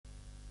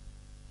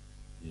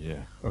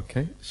Yeah,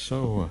 okay.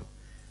 So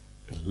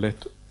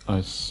let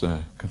us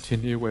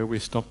continue where we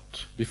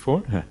stopped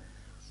before.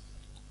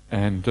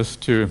 And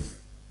just to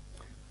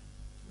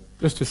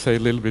say a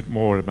little bit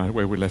more about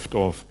where we left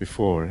off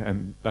before,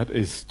 and that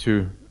is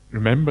to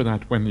remember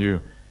that when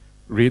you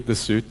read the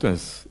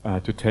suttas,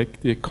 to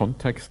take the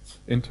context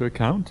into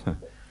account.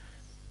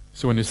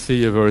 So when you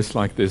see a verse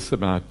like this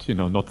about,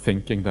 not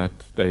thinking that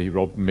they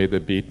robbed me, they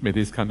beat me,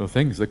 these kind of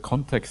things, the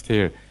context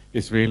here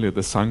is really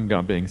the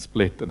Sangha being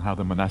split and how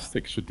the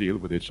monastics should deal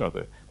with each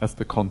other. That's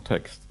the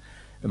context.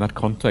 And that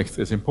context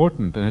is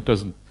important, and it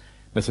doesn't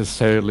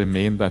necessarily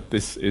mean that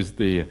this is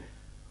the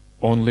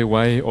only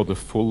way or the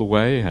full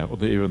way or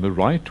even the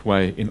right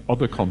way in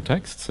other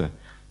contexts.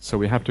 So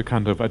we have to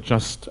kind of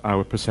adjust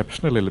our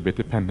perception a little bit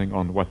depending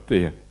on what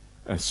the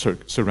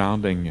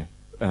surrounding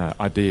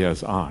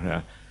ideas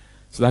are.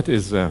 So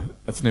that's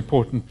an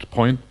important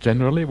point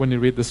generally when you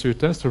read the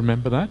suttas, to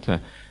remember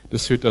that. The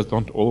suttas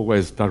don't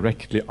always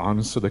directly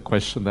answer the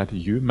question that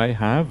you may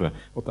have,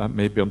 or that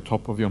may be on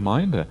top of your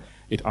mind.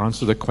 It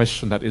answers a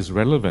question that is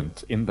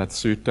relevant in that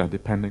sutta,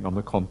 depending on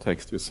the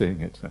context you're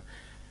seeing it.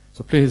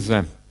 So please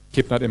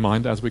keep that in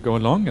mind as we go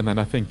along, and then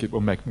I think it will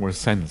make more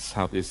sense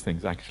how these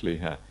things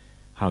actually,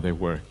 how they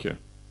work.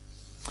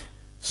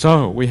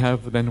 So we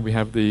have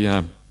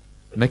the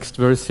next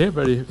verse here,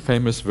 very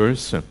famous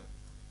verse,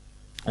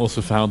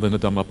 also found in the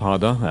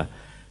Dhammapada,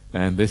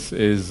 and this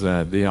is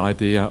the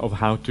idea of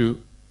how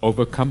to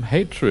overcome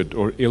hatred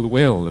or ill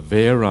will.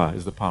 Vera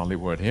is the Pali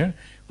word here,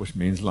 which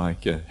means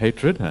like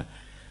hatred.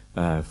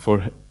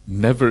 For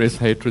never is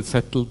hatred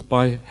settled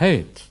by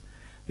hate.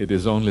 It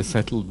is only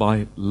settled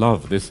by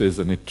love. This is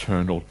an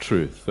eternal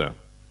truth.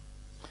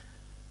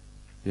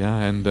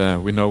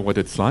 And we know what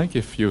it's like.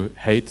 If you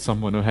hate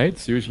someone who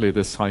hates, usually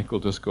the cycle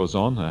just goes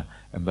on,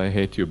 and they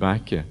hate you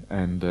back.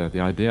 And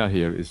the idea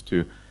here is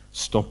to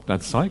stop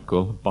that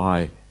cycle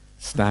by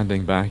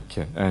standing back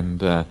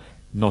and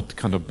not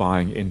kind of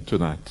buying into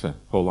that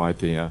whole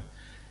idea.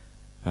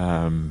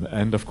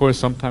 And of course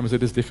sometimes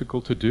it is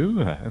difficult to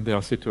do, and there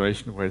are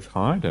situations where it's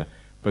hard,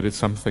 but it's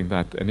something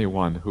that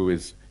anyone who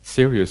is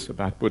serious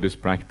about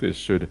Buddhist practice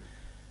should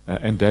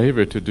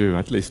endeavor to do,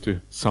 at least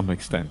to some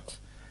extent,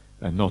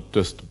 and not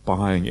just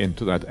buying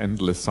into that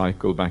endless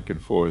cycle back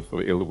and forth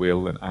of ill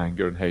will and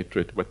anger and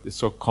hatred, what is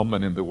so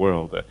common in the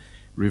world.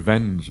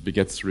 Revenge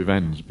begets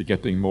revenge,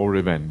 begetting more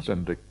revenge,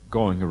 and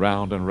going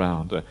around and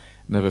round,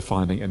 never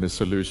finding any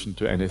solution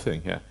to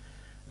anything here,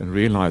 and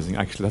realizing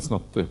actually that's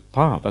not the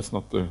path.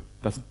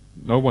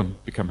 No one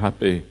become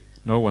happy.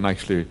 No one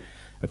actually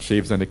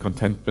achieves any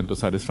contentment or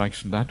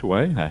satisfaction that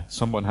way.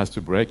 Someone has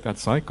to break that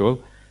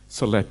cycle.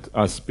 So let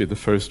us be the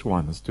first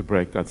ones to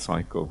break that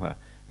cycle,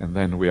 and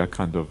then we are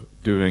kind of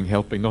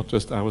helping not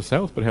just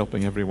ourselves but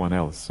helping everyone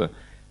else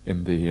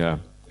in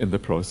the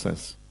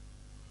process.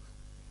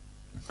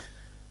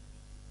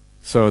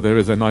 So there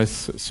is a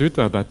nice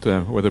sutta that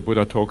where the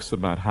Buddha talks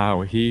about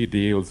how he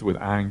deals with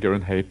anger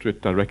and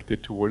hatred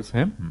directed towards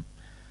him.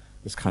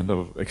 It's kind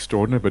of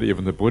extraordinary, but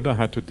even the Buddha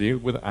had to deal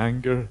with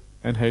anger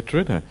and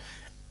hatred.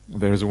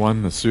 There's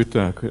one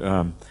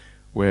sutta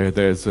where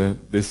there's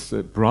this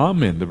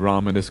Brahmin. The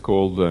Brahmin is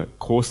called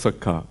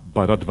Kosaka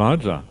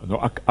Bharadvaja. No,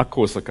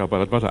 Akosaka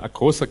Bharadvaja.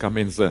 Akosaka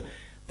means the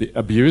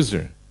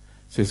abuser.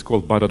 So he's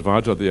called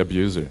Bharadvaja, the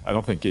abuser. I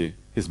don't think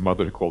his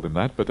mother called him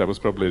that, but that was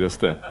probably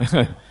just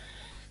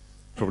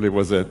probably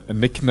was a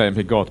nickname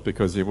he got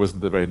because he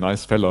wasn't a very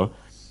nice fellow.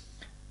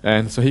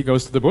 And so he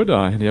goes to the Buddha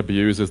and he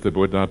abuses the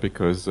Buddha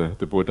because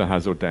the Buddha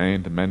has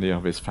ordained many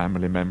of his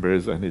family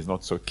members, and he's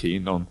not so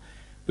keen on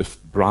the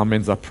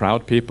Brahmins are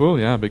proud people,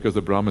 because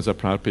the Brahmins are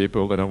proud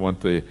people. They don't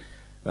want the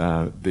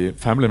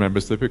family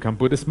members to become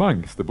Buddhist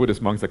monks. The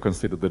Buddhist monks are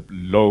considered the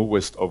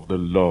lowest of the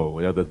low,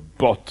 the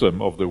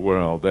bottom of the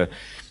world.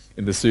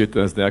 In the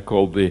suttas they are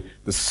called the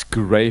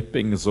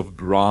scrapings of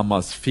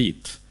Brahma's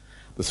feet.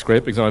 The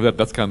scrapings are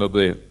that's kind of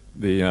the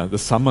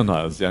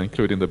samanas,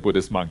 including the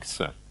Buddhist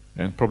monks,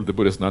 and probably the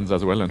Buddhist nuns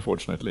as well,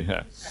 unfortunately.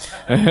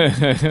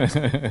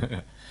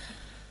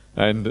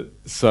 And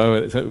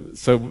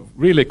so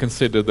really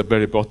consider the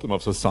very bottom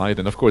of society.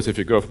 And of course, if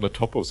you go from the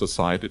top of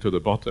society to the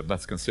bottom,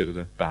 that's considered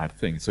a bad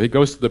thing. So he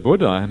goes to the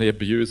Buddha and he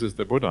abuses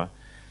the Buddha,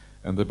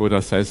 and the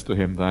Buddha says to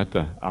him that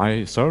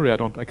I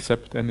don't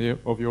accept any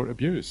of your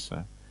abuse.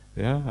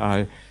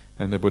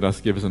 And the Buddha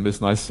gives him this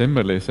nice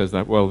simile. He says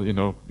that, well, you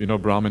know,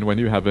 Brahmin, when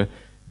you have a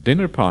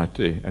dinner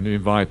party and you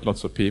invite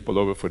lots of people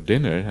over for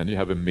dinner and you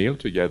have a meal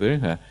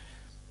together,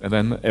 and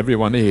then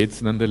everyone eats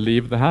and then they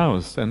leave the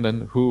house, and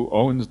then who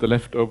owns the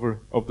leftover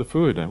of the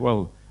food?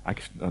 Well,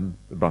 actually, and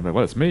the Brahmin,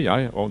 well, it's me.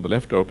 I own the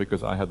leftover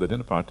because I had the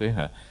dinner party.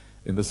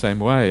 In the same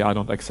way, I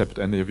don't accept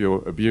any of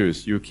your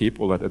abuse. You keep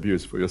all that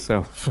abuse for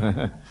yourself.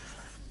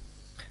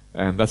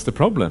 And that's the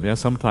problem.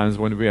 Sometimes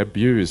when we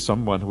abuse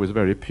someone who is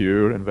very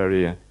pure and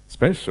very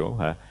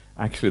special,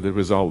 actually the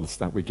results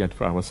that we get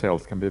for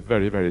ourselves can be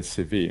very, very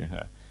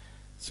severe.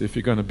 So if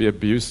you're going to be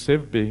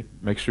abusive,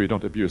 make sure you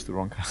don't abuse the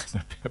wrong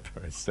kind of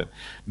person.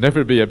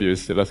 Never be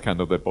abusive. That's kind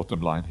of the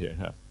bottom line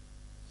here.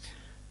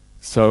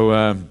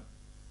 So,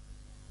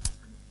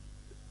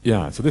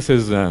 so this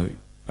is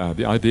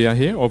the idea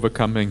here,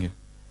 overcoming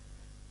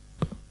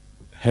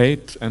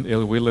hate and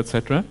ill will,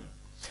 etc.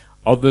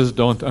 Others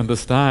don't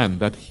understand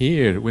that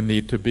here we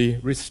need to be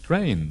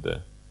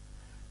restrained.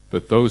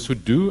 But those who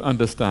do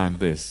understand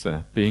this,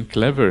 being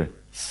clever,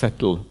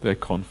 settle their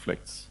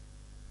conflicts.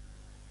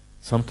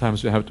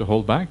 Sometimes you have to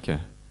hold back.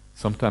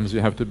 Sometimes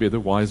you have to be the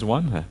wise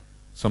one.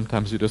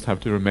 Sometimes you just have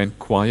to remain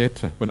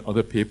quiet when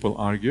other people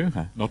argue,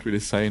 not really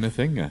say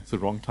anything. It's the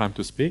wrong time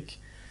to speak.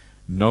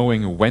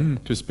 Knowing when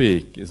to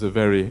speak is a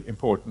very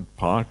important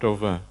part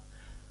of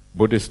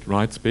Buddhist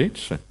right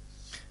speech.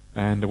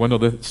 And one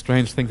of the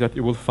strange things that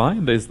you will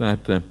find is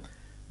that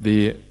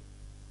the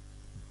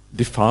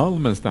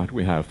defilements that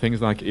we have, things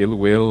like ill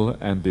will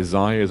and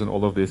desires and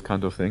all of these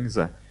kind of things,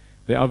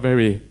 they are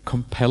very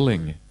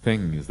compelling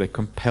things. They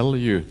compel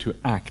you to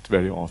act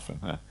very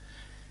often.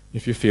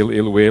 If you feel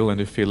ill will and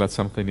you feel that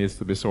something needs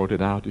to be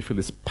sorted out, you feel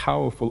this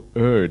powerful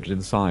urge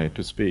inside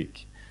to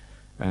speak.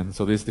 And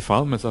so these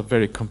defilements are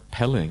very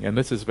compelling, and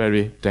this is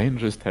very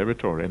dangerous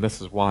territory, and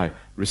this is why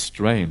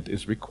restraint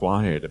is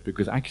required,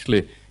 because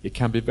actually it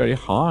can be very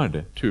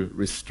hard to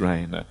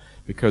restrain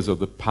because of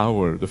the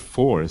power, the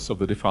force of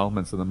the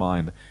defilements in the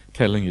mind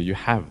telling you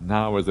have,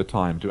 now is the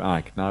time to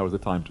act, now is the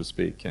time to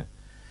speak.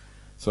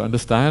 So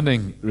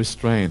understanding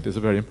restraint is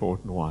a very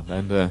important one,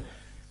 and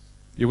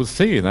you will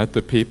see that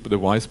the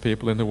wise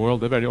people in the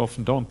world, they very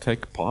often don't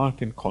take part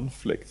in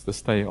conflicts. They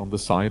stay on the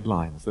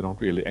sidelines. They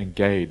don't really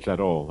engage at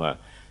all.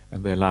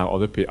 And they allow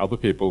other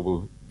people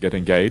will get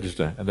engaged,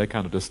 and they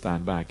kind of just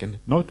stand back. And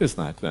notice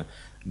that.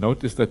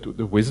 Notice that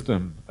the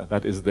wisdom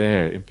that is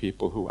there in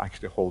people who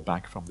actually hold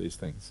back from these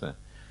things.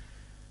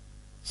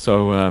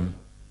 So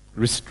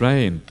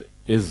restraint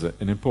is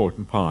an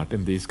important part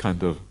in these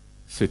kind of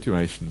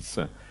situations.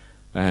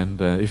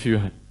 And if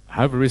you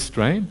have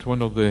restraint,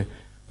 one of the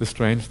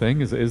strange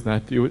things is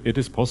that it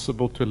is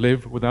possible to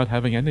live without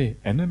having any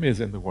enemies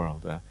in the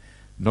world.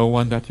 No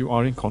one that you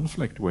are in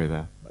conflict with.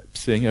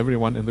 Seeing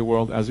everyone in the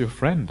world as your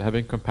friend,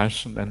 having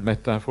compassion and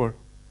metta for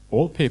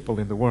all people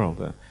in the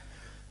world.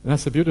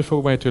 That's a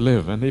beautiful way to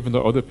live, and even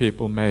though other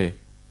people may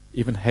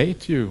even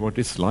hate you or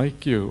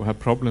dislike you or have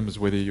problems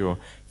with you or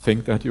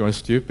think that you are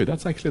stupid,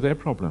 that's actually their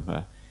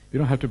problem. You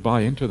don't have to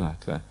buy into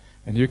that.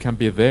 And you can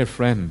be their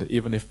friend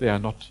even if they are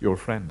not your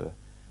friend.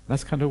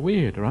 That's kind of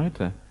weird, right?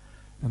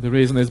 And the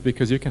reason is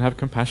because you can have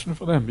compassion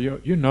for them.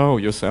 You know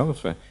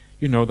yourself.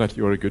 You know that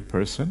you're a good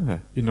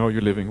person. You know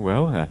you're living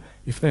well.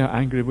 If they are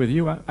angry with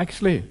you,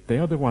 actually, they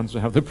are the ones who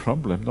have the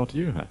problem, not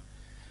you.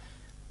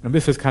 And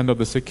this is kind of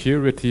the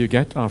security you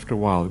get after a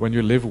while. When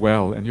you live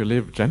well and you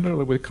live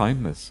generally with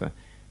kindness,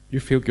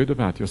 you feel good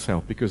about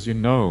yourself because you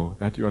know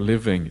that you are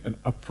living an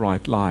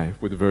upright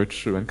life with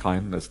virtue and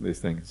kindness and these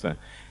things.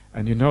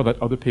 And you know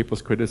that other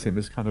people's criticism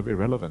is kind of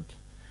irrelevant.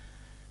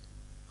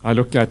 I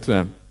look at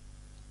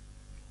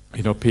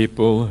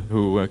people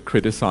who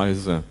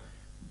criticize.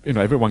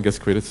 Everyone gets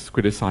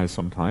criticized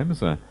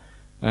sometimes,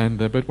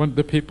 but when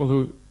the people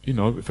who,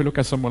 if you look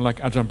at someone like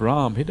Ajahn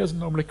Brahmali, he doesn't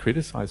normally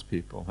criticize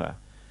people.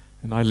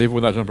 And I live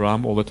with Ajahn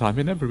Brahmali all the time.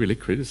 He never really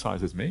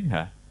criticizes me.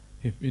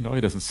 He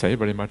doesn't say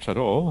very much at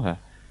all.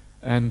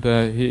 And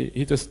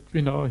he just,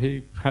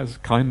 he has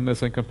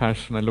kindness and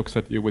compassion and looks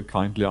at you with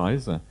kindly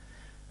eyes.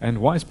 And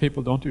wise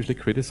people don't usually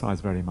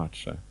criticize very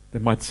much. They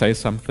might say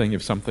something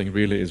if something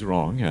really is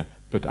wrong,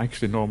 but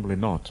actually normally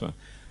not.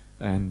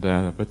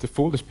 But the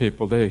foolish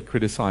people, they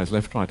criticize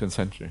left, right, and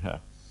center here.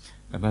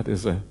 And that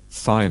is a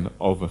sign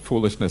of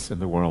foolishness in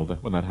the world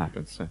when that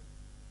happens.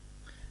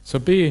 So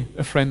be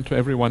a friend to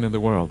everyone in the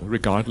world,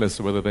 regardless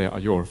of whether they are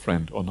your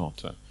friend or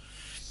not.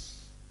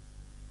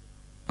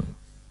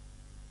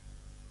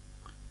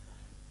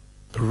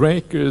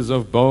 Breakers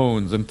of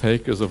bones and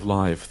takers of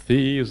life,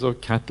 thieves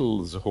of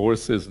cattle,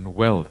 horses, and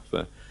wealth,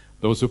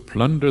 those who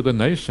plunder the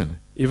nation,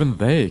 even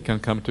they can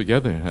come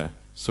together.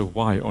 So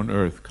why on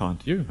earth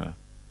can't you?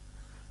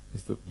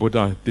 Is the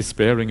Buddha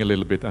despairing a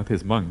little bit at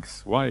his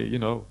monks? Why,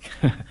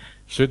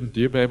 shouldn't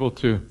you be able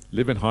to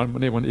live in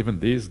harmony when even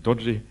these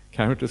dodgy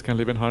characters can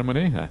live in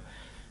harmony?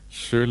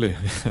 Surely.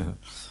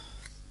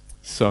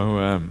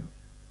 So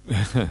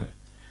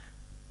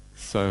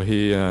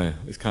he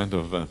is kind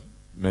of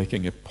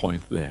making a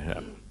point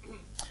there.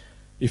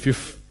 If you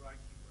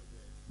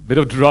bit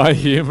of dry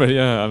humor,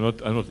 I'm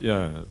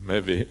not,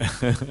 maybe.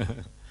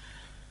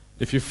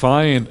 If you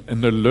find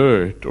an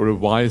alert or a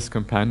wise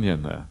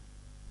companion,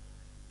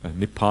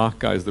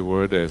 Nipaka is the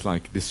word there, it's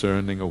like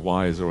discerning or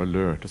wise or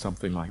alert or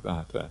something like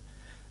that.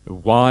 A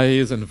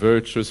wise and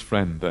virtuous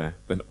friend,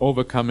 then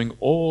overcoming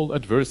all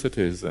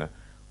adversities,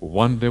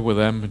 wander with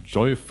them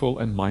joyful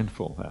and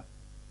mindful.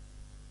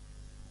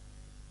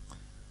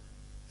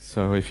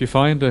 So if you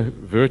find a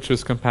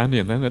virtuous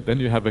companion, then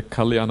you have a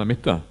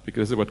Kalyanamitta,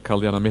 because this is what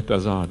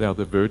Kalyanamitas are. They are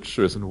the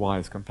virtuous and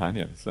wise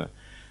companions.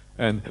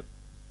 And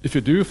if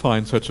you do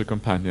find such a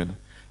companion,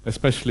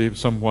 especially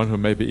someone who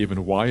may be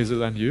even wiser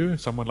than you,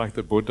 someone like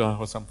the Buddha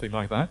or something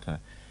like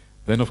that,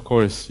 then of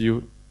course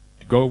you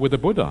go with the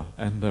Buddha.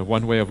 And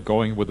one way of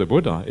going with the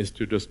Buddha is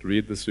to just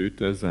read the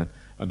suttas and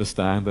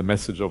understand the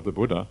message of the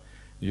Buddha.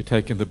 You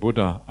take in the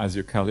Buddha as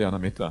your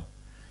Kalyanamitta.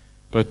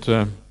 But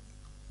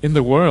in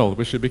the world,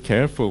 we should be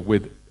careful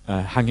with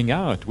hanging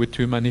out with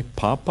too many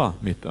papa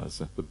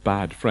mittas, the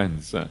bad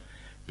friends,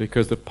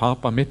 because the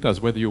papa mittas,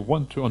 whether you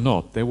want to or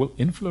not, they will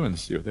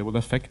influence you, they will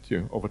affect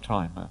you over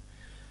time.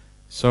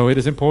 So it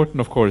is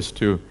important, of course,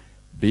 to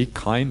be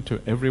kind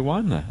to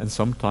everyone, and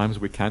sometimes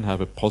we can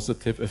have a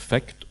positive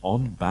effect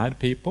on bad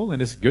people,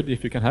 and it's good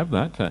if you can have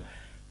that.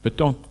 But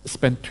don't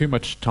spend too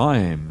much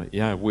time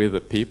with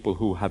the people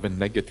who have a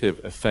negative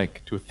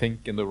effect, who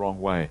think in the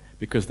wrong way,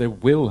 because they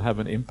will have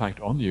an impact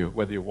on you,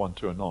 whether you want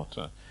to or not.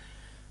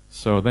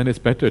 So then it's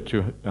better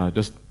to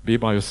just be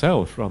by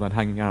yourself rather than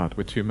hanging out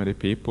with too many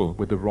people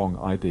with the wrong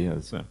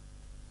ideas.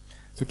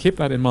 So keep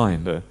that in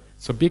mind.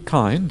 So be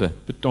kind,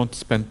 but don't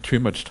spend too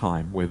much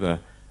time with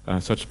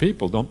such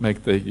people. Don't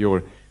make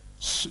your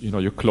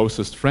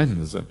closest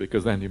friends,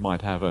 because then you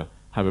might have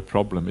a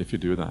problem if you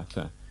do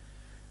that.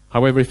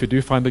 However, if you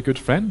do find a good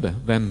friend,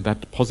 then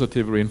that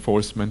positive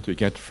reinforcement you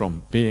get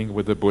from being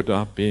with the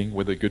Buddha, being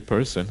with a good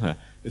person,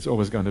 is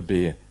always going to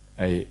be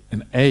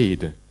an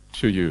aid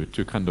to you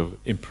to kind of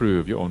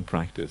improve your own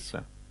practice.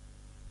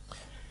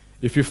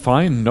 If you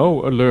find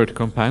no alert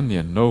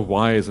companion, no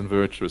wise and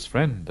virtuous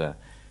friend,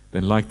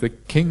 then like the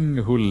king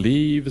who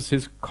leaves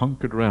his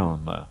conquered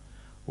realm,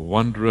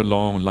 wander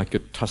alone like a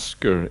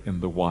tusker in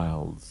the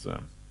wilds.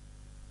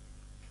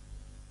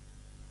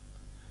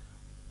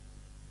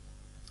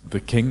 The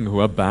king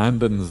who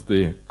abandons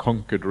the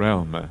conquered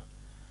realm.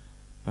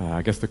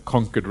 I guess the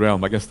conquered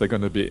realm, I guess they're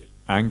going to be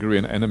angry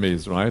and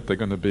enemies, right? They're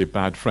going to be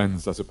bad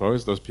friends, I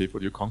suppose, those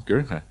people you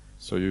conquer.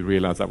 So you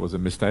realize that was a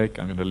mistake,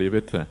 I'm going to leave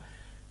it. And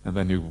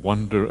then you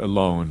wander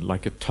alone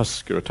like a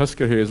tusker. A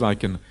tusker here is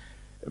like kind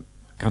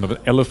of an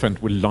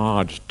elephant with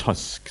large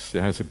tusks.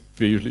 It's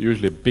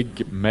usually a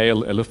big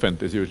male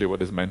elephant is usually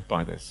what is meant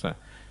by this.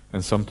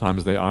 And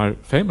sometimes they are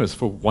famous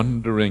for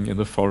wandering in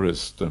the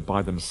forest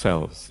by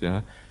themselves,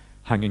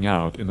 hanging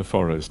out in the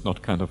forest,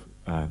 not kind of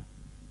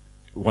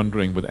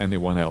wandering with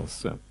anyone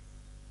else.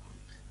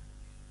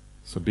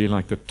 So be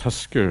like the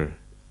tusker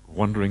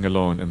wandering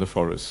alone in the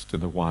forest, in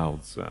the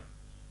wilds.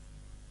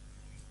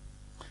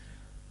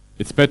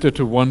 It's better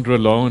to wander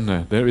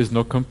alone. There is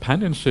no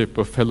companionship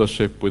or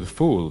fellowship with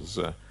fools.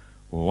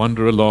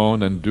 Wander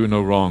alone and do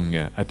no wrong,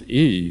 at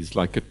ease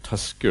like a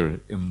tusker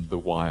in the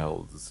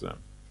wilds.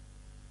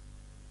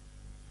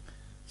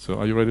 So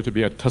are you ready to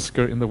be a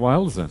tusker in the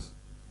wilds?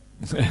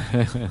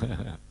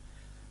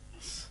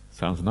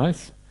 Sounds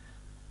nice.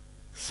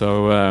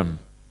 So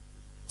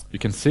you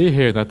can see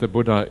here that the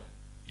Buddha,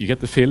 you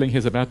get the feeling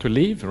he's about to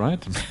leave,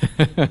 right?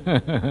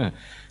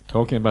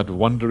 Talking about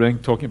wandering,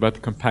 talking about the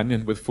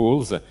companion with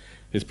fools.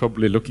 He's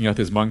probably looking at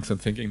his monks and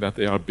thinking that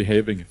they are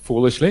behaving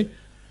foolishly,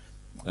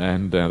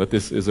 and that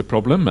this is a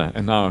problem.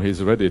 And now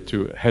he's ready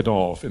to head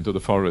off into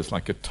the forest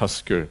like a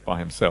tusker by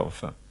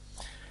himself.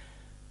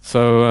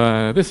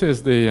 So these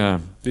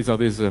are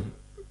these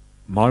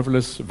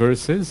marvelous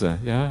verses,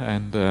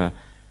 and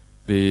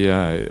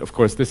of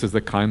course this is the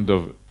kind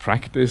of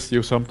practice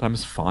you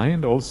sometimes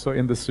find also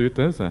in the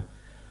suttas.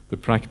 The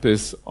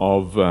practice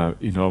of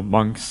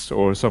monks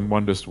or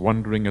someone just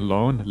wandering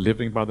alone,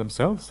 living by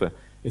themselves.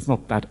 It's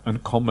not that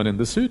uncommon in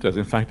the suttas.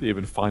 In fact, you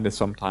even find it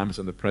sometimes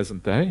in the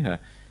present day.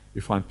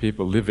 You find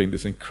people living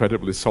this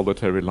incredibly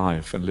solitary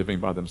life and living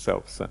by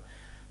themselves.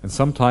 And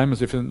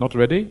sometimes, if they're not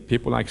ready,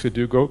 people actually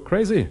do go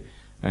crazy.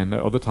 And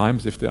other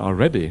times, if they are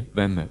ready,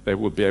 then they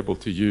will be able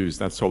to use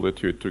that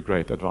solitude to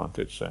great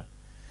advantage.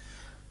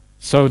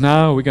 So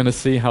now we're going to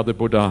see how the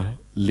Buddha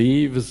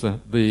leaves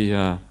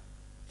the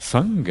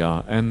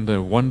Sangha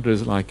and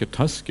wanders like a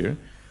tusker.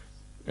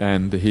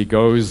 And he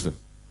goes,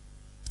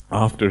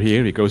 after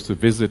here, he goes to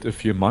visit a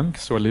few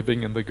monks who are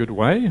living in the good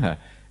way.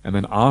 And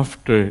then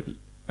after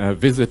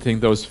visiting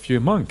those few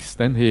monks,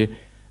 then he,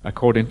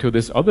 according to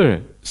this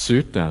other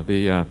sutta,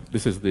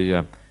 this is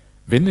the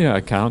Vinaya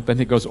account, then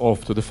he goes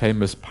off to the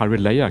famous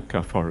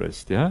Palileyyaka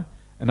forest, And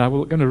I'm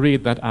going to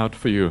read that out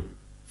for you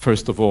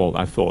first of all,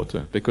 I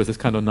thought, because it's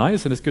kind of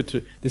nice and it's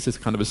good this is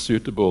kind of a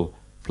suitable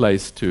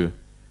place to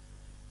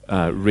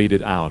read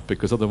it out,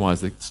 because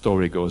otherwise the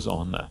story goes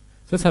on. So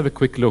let's have a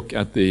quick look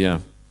at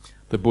the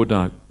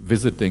Buddha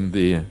visiting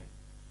the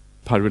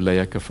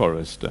Palileyyaka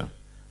forest.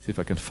 See if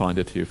I can find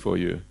it here for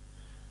you.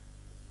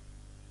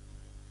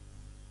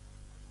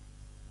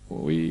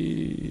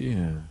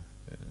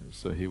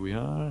 So here we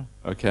are.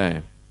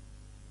 Okay.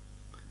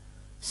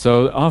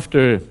 So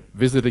after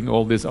visiting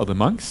all these other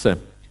monks,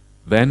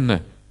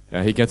 then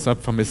he gets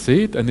up from his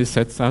seat and he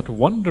sets out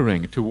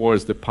wandering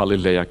towards the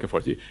Palileyyaka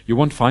forest. You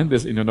won't find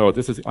this in your note.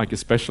 This is like a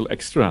special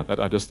extra that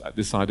I just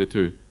decided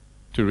to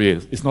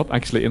read. It's not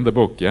actually in the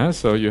book,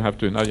 So you have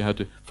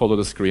to follow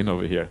the screen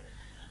over here.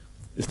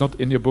 It's not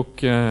in your book,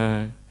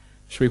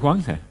 Shui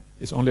Huang.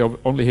 It's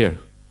only here.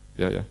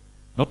 Yeah.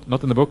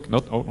 Not in the book,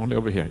 not only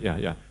over here.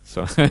 Yeah.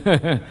 So,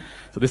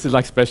 so this is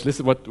like special. This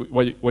is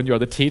when you are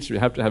the teacher, you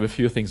have to have a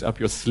few things up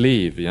your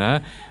sleeve,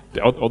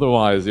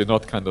 Otherwise, you're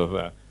not kind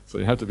of. So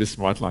you have to be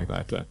smart like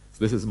that. So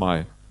this is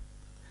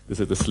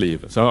the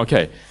sleeve. So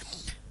okay.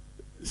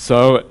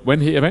 So when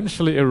he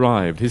eventually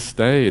arrived, he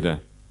stayed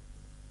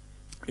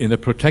in a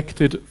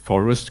protected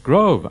forest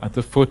grove at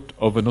the foot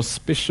of an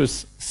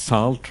auspicious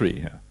sal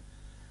tree.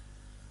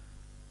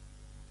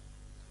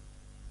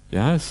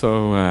 Yeah,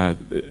 so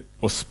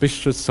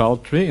auspicious sal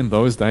tree, in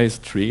those days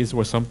trees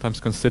were sometimes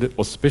considered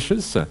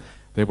auspicious.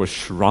 There were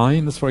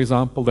shrines, for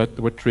example, that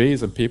were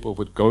trees, and people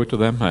would go to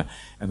them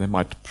and they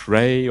might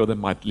pray or they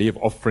might leave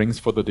offerings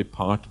for the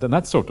departed and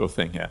that sort of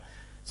thing.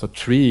 So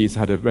trees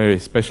had a very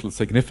special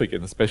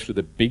significance, especially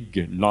the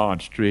big,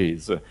 large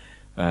trees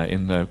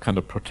in the kind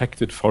of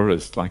protected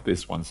forest like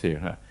this one's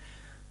here.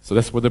 So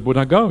that's where the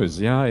Buddha goes,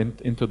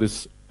 into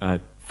this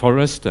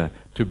forest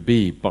to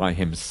be by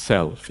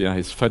himself.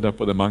 He's fed up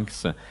with the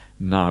monks,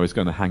 now he's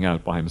going to hang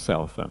out by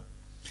himself.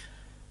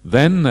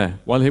 Then,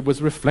 while he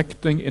was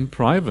reflecting in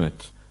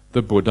private,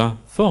 the Buddha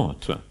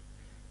thought,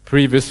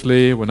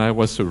 previously, when I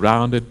was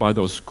surrounded by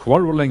those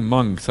quarreling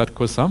monks at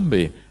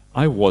Kosambi,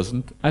 I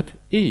wasn't at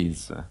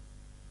ease.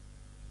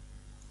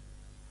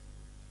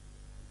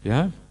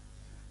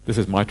 This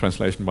is my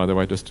translation, by the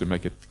way, just to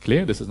make it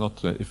clear. This is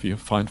not, if you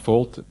find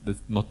fault, it's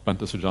not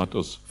Bhante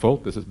Sujato's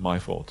fault, this is my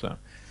fault.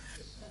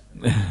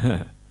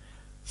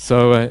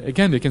 So,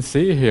 again, you can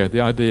see here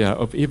the idea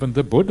of even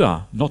the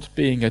Buddha not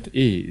being at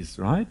ease,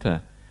 right?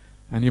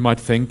 And you might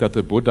think that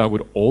the Buddha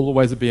would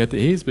always be at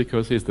ease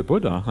because he's the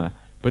Buddha,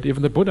 but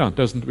even the Buddha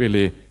doesn't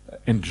really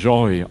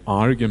enjoy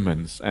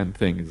arguments and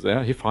things.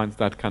 He finds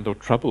that kind of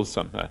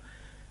troublesome.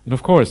 And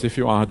of course, if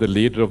you are the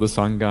leader of the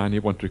Sangha and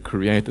you want to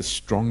create a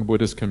strong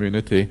Buddhist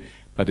community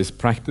that is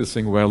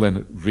practicing well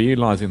and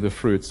realizing the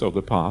fruits of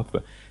the path,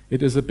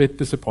 it is a bit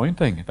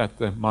disappointing that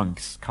the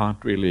monks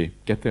can't really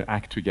get their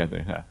act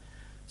together.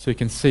 So you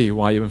can see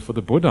why even for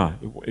the Buddha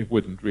it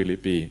wouldn't really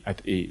be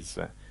at ease.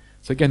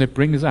 So again, it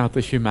brings out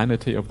the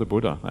humanity of the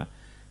Buddha.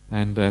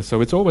 And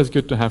so it's always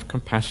good to have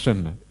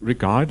compassion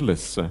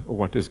regardless of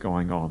what is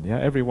going on.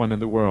 Everyone in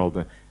the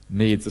world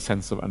needs a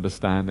sense of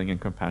understanding and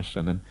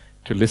compassion, and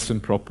to listen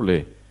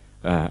properly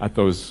at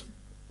those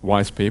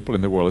wise people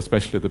in the world,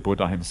 especially the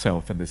Buddha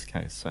himself in this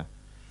case.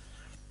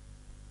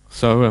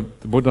 So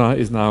the Buddha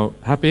is now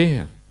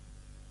happy,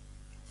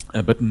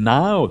 but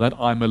now that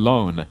I'm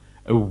alone,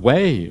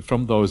 away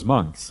from those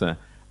monks,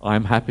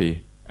 I'm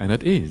happy and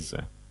at ease.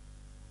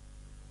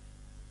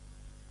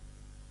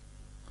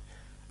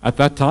 At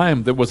that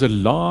time, there was a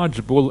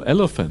large bull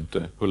elephant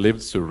who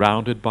lived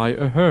surrounded by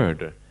a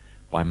herd,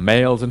 by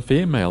males and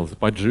females,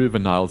 by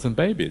juveniles and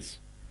babies.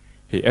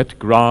 He ate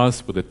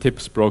grass with the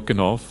tips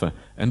broken off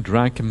and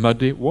drank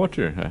muddy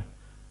water.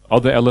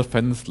 Other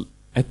elephants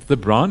ate the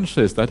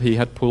branches that he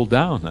had pulled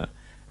down.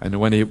 And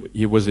when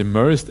he was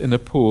immersed in a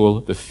pool,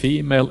 the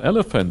female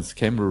elephants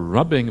came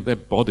rubbing their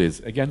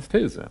bodies against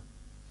his.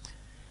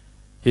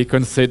 He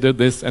considered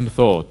this and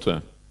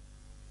thought,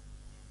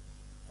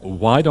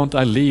 why don't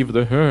I leave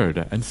the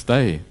herd and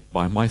stay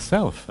by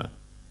myself?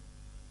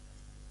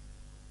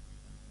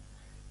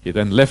 He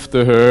then left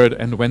the herd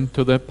and went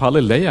to the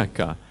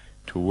Palileyyaka,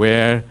 to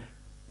where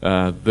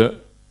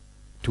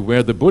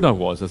the Buddha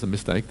was. There's a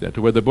mistake there.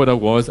 To where the Buddha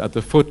was at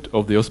the foot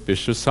of the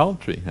auspicious sal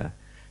tree.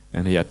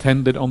 And he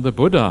attended on the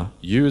Buddha,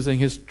 using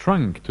his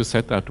trunk to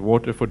set out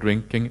water for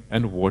drinking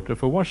and water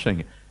for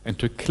washing, and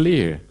to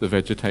clear the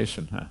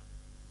vegetation.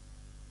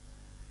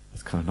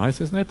 It's kind of nice,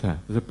 isn't it?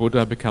 The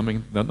Buddha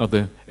becoming, not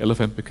the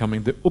elephant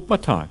becoming the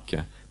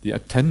upatak, the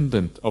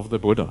attendant of the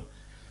Buddha.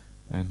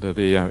 And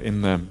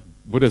in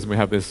Buddhism we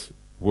have this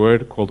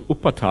word called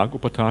upatak.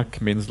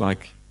 Upatak means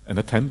like an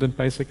attendant,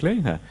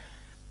 basically.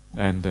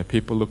 And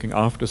people looking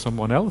after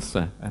someone else.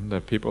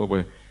 And people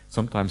were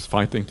sometimes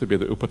fighting to be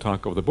the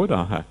upatak of the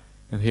Buddha.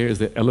 And here is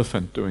the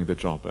elephant doing the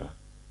job.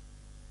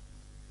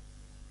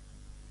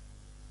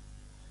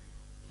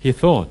 He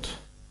thought,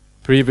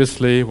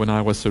 previously, when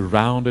I was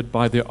surrounded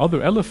by the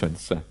other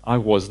elephants, I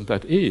wasn't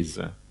at ease.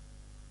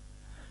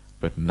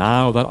 But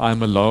now that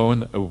I'm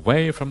alone,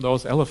 away from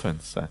those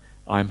elephants,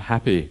 I'm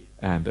happy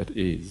and at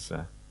ease.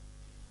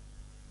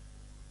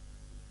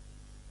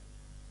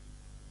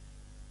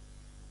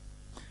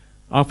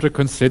 After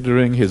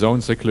considering his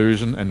own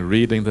seclusion and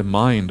reading the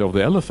mind of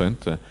the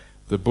elephant,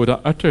 the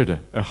Buddha uttered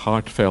a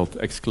heartfelt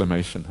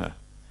exclamation.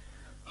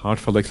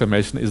 Heartfelt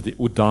exclamation is the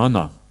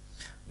udana.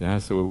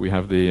 So we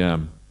have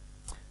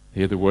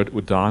here the word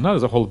udana.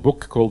 There's a whole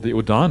book called the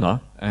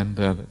Udana, and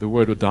the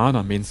word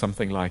udana means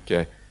something like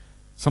a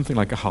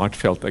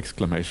heartfelt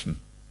exclamation,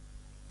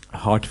 a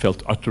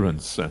heartfelt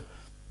utterance,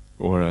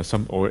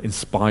 or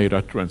inspired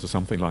utterance, or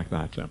something like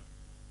that.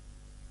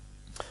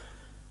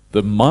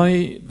 The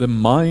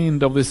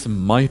mind of this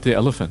mighty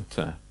elephant,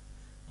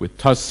 with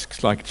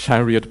tusks like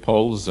chariot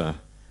poles,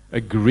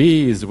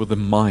 agrees with the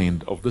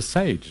mind of the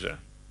sage.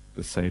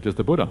 The sage is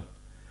the Buddha,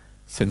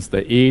 since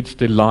they each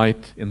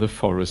delight in the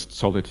forest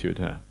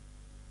solitude.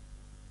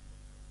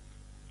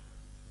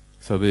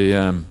 So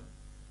the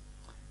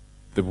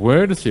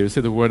words here, you see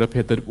the word up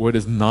here, the word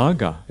is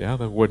naga.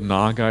 The word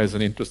naga is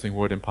an interesting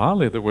word in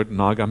Pali. The word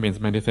naga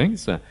means many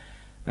things.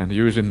 And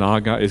usually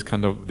naga is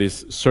kind of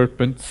these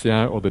serpents,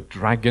 or the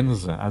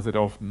dragons, as it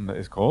often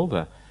is called.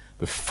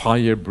 The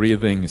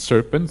fire-breathing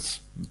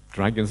serpents.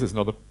 Dragons is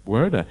another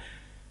word.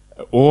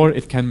 Or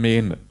it can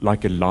mean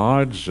like a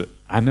large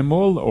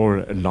animal or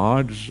a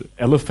large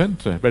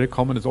elephant. Very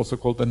common, it's also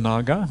called a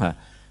naga.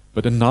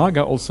 But a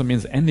naga also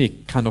means any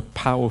kind of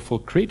powerful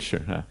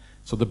creature.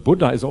 So the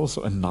Buddha is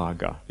also a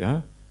naga.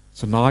 Yeah?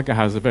 So naga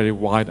has a very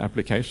wide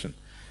application.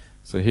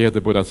 So here the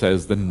Buddha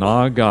says the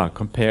naga,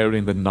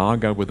 comparing the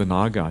naga with the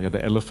naga, yeah,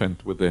 the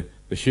elephant with the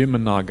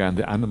human naga and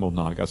the animal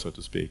naga, so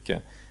to speak, yeah,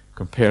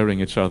 comparing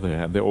each other,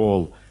 and they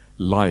all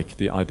like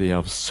the idea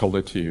of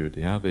solitude,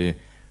 yeah, the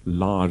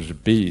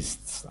large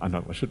beasts,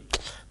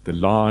 the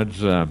large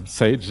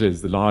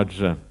sages,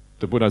 the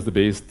Buddha is the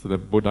beast, the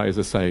Buddha is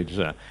a sage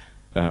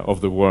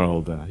of the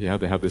world, yeah,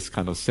 they have this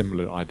kind of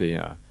similar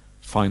idea,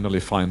 finally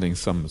finding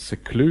some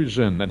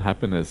seclusion and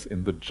happiness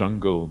in the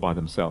jungle by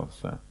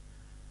themselves.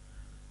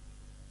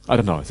 I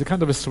don't know, it's a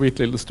kind of a sweet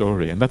little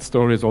story. And that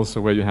story is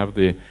also where you have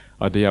the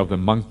idea of the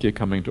monkey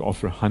coming to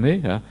offer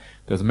honey.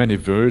 There's many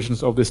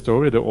versions of this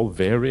story, they all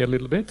vary a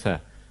little bit.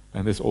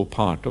 And it's all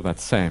part of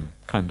that same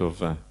kind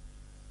of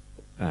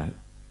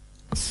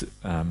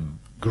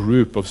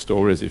group of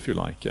stories, if you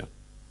like.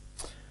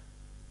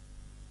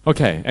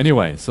 Okay,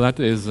 anyway, so that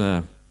is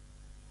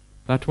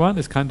that one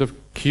is kind of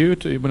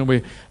cute. I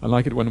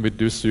like it when we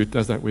do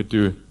suttas, that we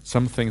do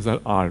some things that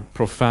are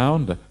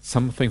profound,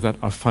 some things that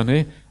are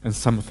funny, and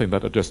some things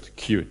that are just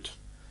cute.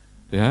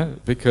 Yeah,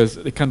 because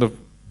it kind of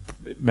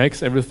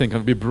makes everything kind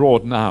of be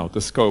broadened out,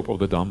 the scope of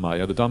the Dhamma.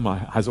 Yeah, the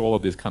Dhamma has all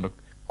of these kind of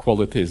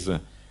qualities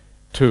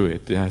to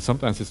it. Yeah,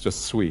 sometimes it's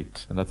just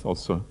sweet, and that's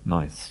also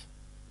nice.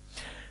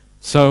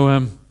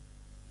 So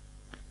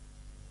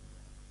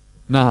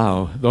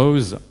now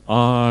those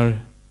are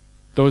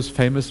those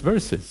famous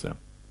verses.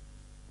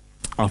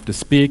 After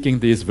speaking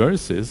these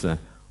verses,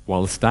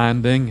 while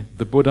standing,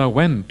 the Buddha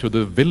went to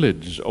the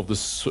village of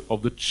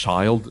the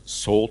child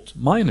salt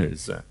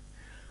miners,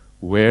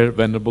 where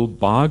Venerable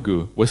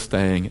Bhagu was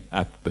staying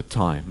at the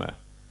time.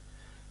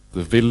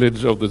 The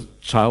village of the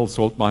child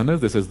salt miners,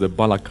 this is the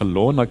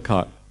Balakalona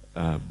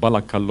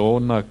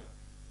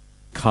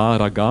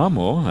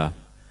Karagamo.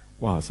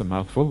 Wow, it's a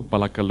mouthful.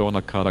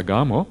 Balakalona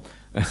Karagamo.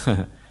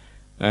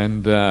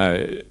 And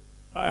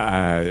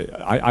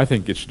I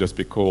think it should just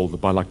be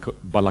called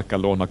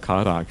Balakalona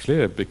Kara,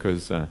 actually,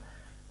 because the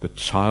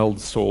child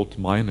salt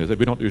miners,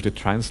 we don't usually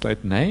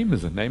translate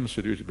names, and names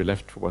should usually be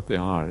left for what they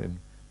are, in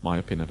my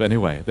opinion. But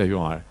anyway, there you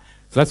are.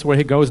 So that's where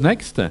he goes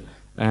next.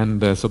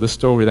 And so the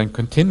story then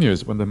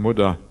continues when the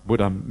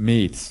Buddha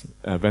meets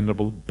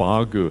Venerable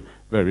Bhagu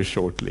very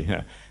shortly.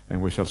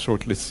 And we shall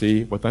shortly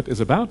see what that is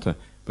about.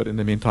 But in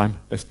the meantime,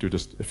 let's do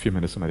just a few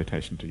minutes of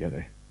meditation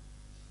together.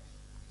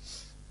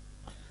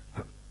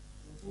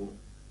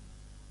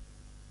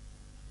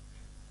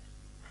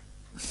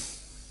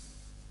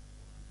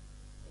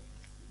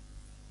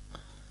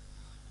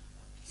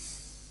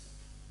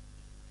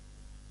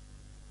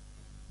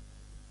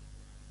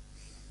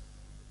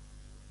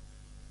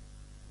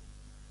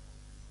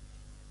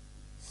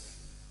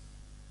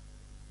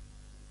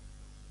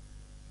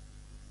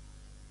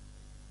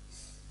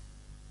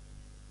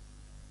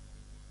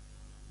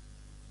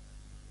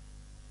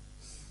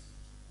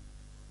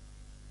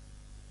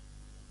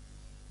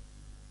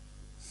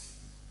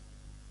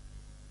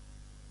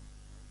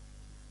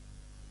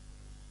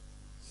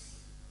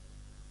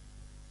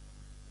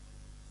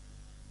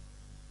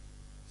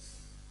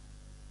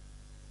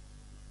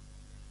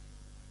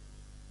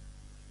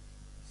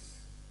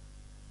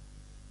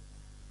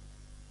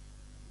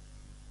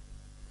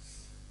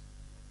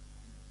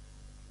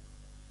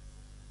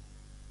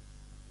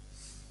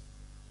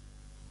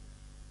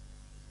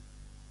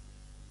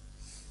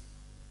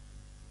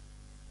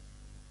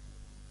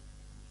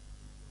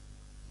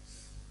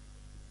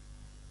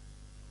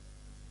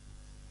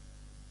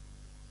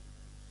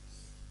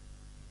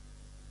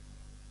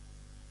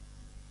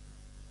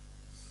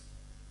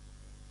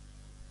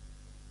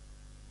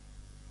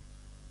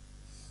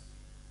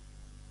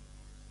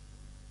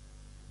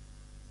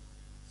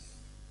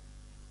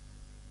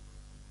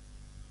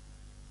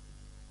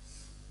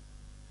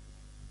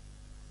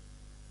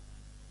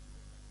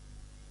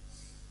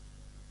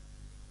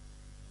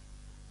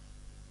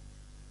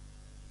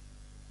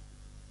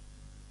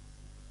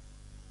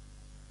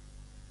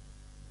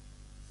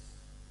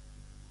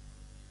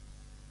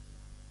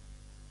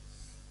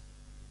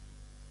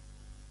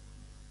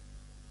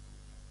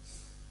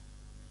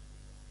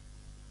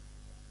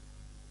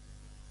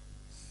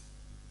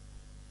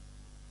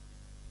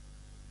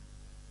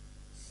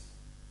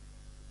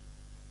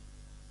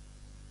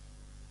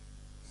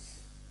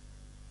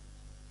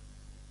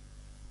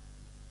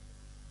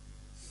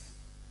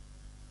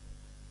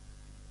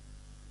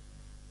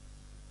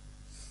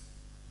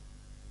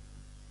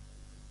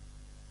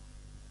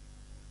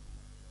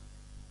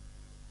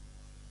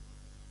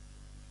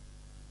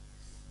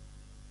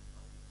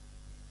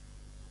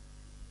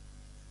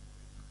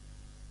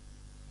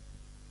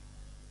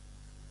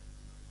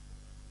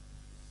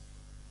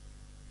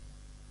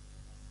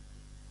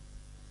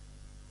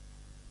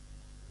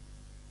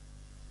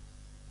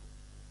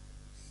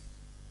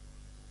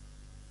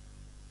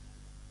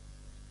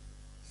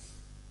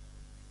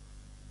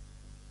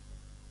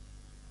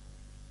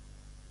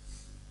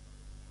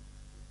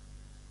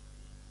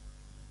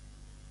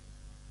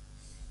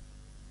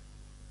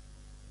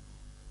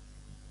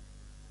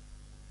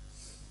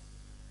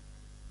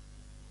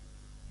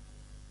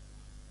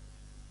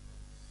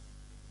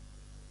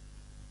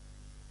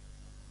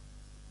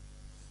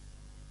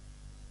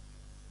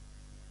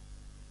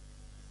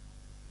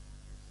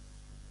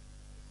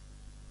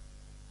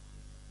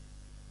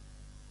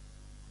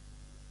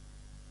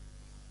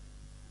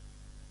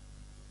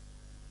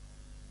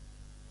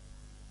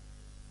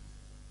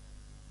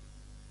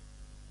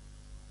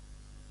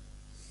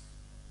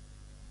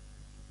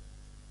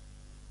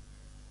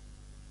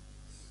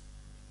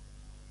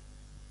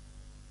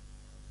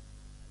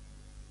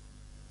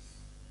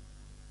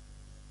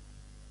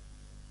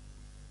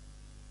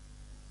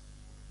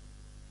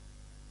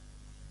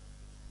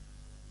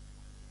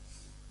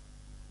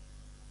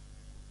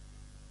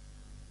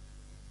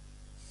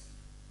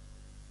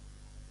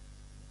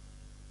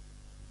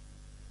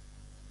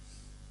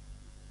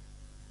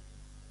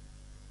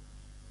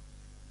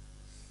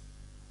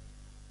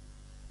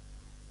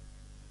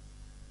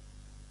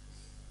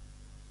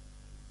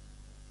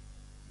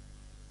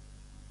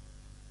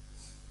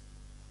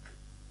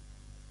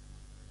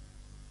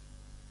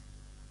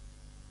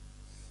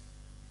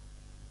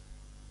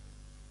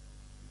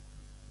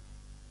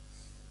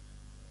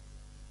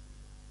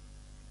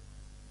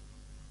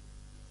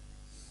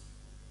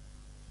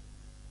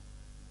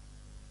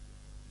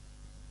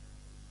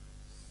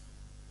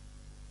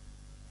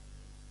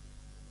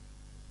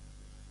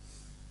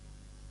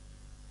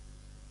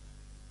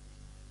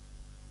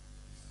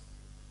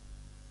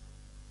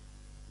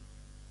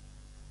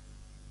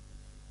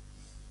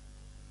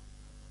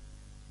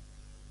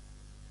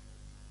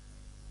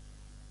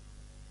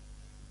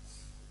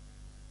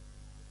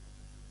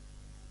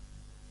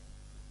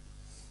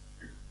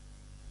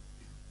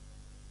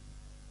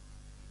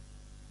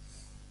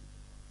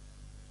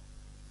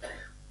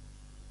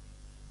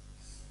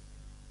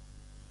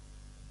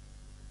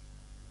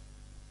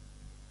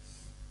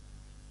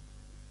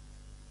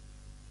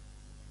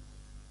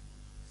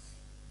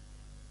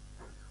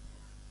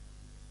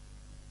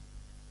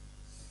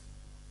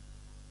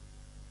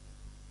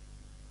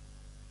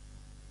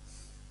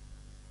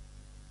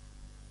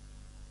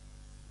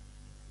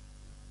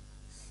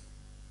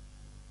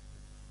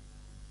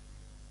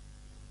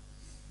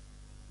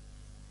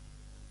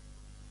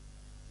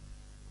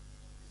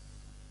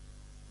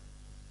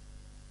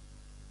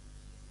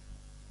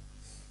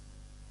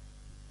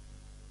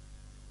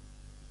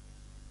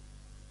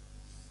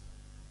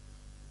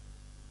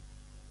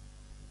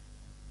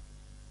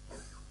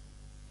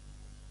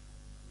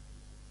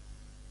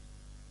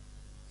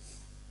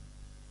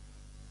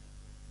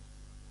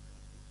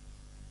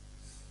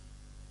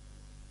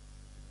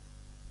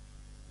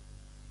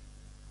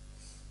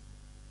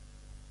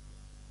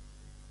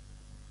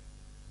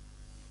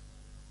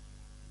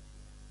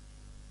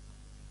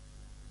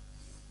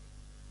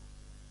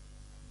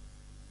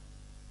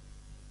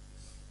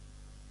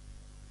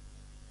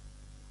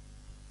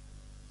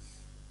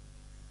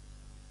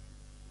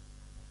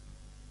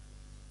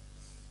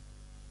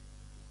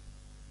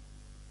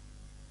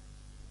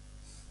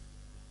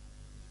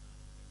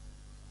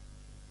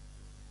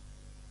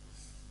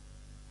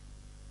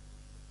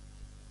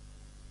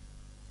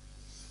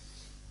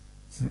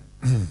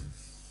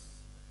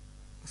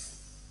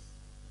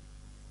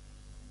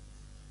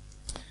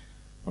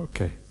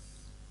 Okay.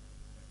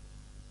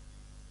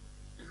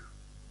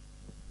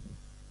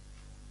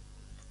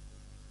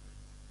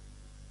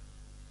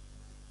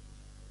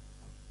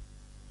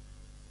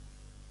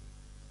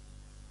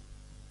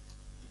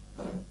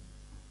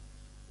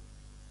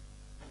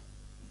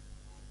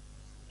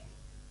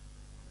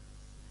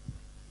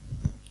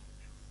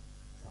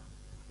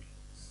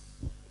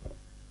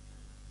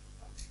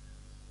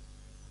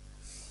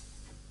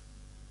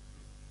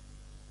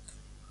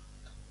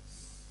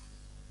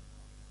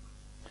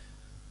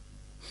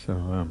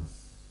 So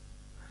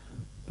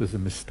there's a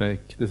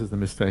mistake. This is the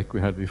mistake we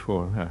had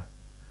before.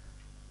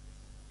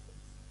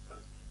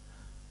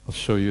 I'll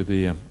show you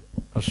the.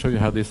 I'll show you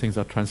how these things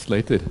are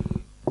translated,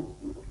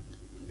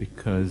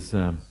 because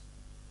so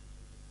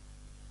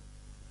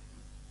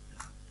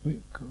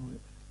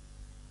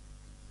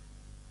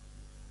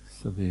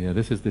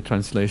this is the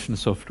translation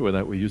software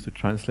that we use to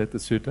translate the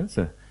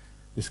suttas.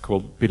 It's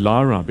called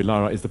Bilara.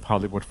 Bilara is the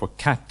Pali word for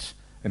cat,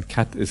 and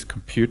cat is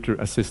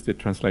computer-assisted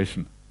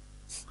translation.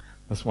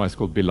 That's why it's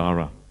called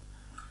Bilara.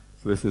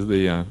 So this is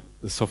the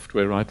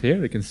software right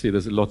here. You can see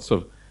there's lots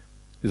of,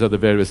 these are the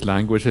various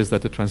languages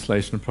that the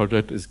translation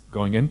project is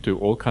going into,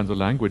 all kinds of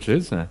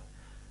languages.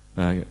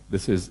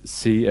 This is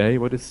CA,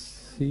 what is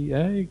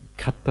CA?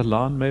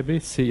 Catalan maybe?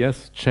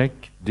 CS,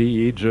 Czech,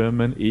 DE,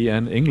 German,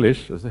 EN,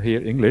 English. So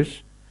here,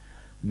 English.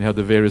 And you have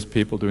the various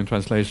people doing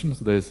translations.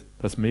 So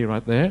that's me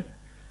right there.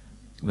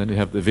 And then you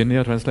have the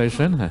Vinaya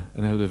translation, and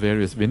you have the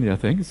various Vinaya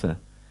things.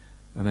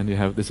 And then you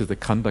have, this is the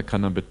Khandaka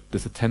number,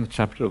 this is the 10th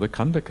chapter of the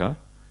Khandaka,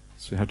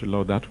 so you have to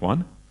load that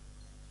one.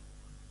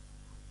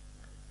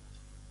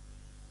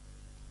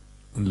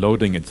 And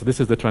loading it, so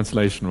this is the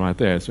translation right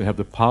there. So you have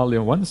the Pali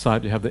on one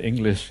side, you have the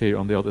English here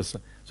on the other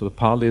side. So the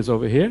Pali is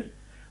over here,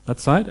 that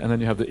side, and then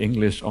you have the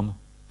English on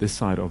this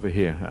side over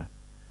here.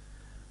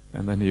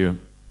 And then you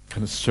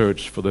kind of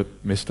search for the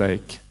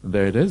mistake. And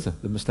there it is,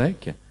 the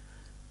mistake.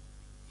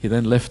 He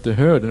then left the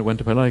herd and went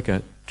to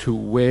Palileyyaka to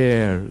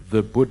where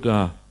the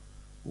Buddha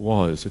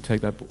was. So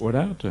take that word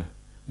out, and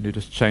you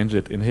just change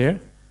it in here,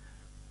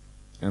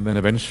 and then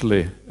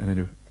eventually, and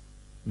then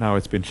now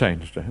it's been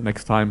changed.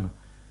 Next time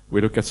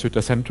we look at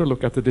Sutta Central,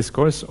 look at the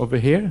discourse over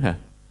here,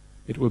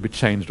 it will be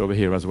changed over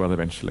here as well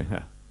eventually.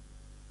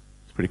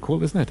 It's pretty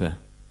cool, isn't it?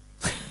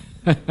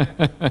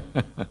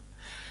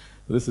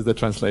 This is the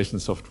translation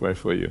software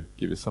for you,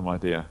 give you some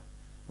idea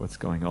what's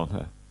going on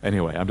here.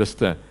 Anyway, I'm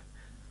just an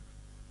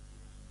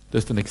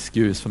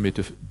excuse for me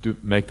to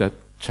make that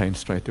change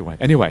straight away.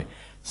 Anyway,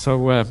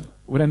 so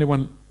would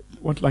anyone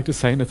like to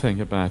say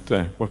anything about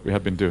what we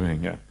have been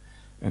doing?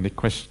 Any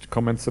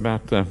comments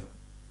about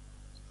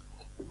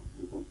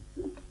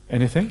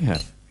anything?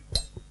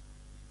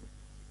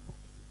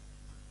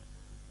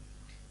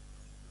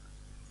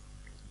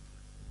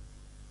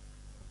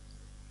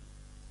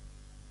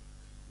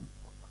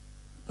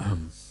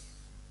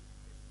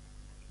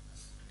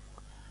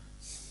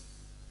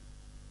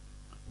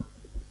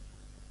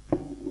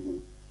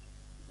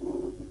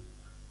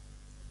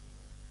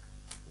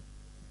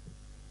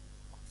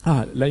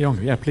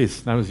 Leong, yeah,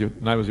 please. Now is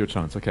your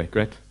chance. Okay,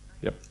 great.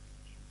 Yep.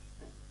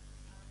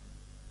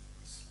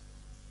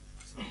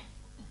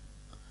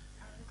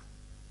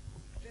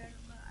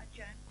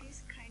 Ajahn,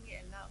 please kindly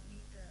allow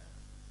me to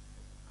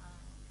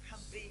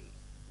humbly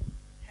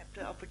have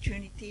the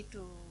opportunity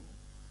to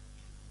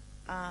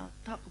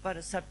talk about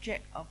the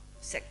subject of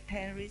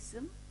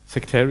sectarianism.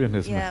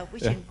 Sectarianism. Yeah,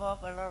 which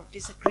involve a lot of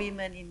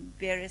disagreement in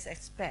various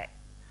aspects.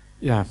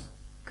 Yeah.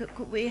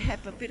 Could we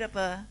have a bit of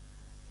a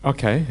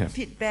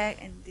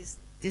feedback and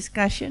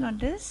discussion on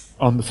this?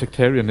 On the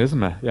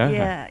sectarianism,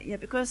 yeah. Yeah,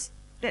 because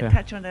that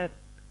touch on the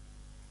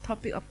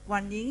topic of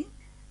Guanyin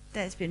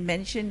that has been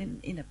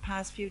mentioned in the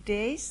past few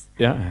days.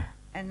 Yeah.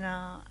 And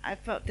I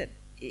felt that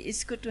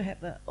it's good to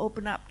have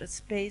open up the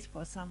space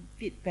for some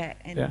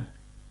feedback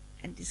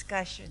and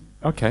discussion.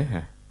 Okay.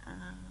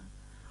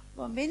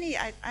 Well, mainly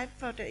I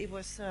felt that it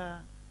was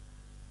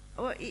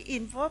it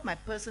involved my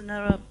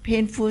personal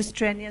painful,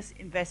 strenuous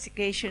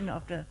investigation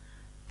of the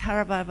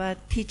Theravada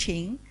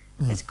teaching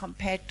as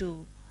compared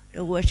to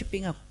the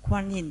worshipping of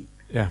Kuan Yin.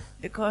 Yeah.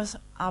 Because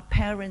our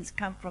parents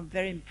come from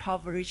very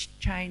impoverished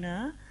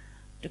China,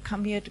 to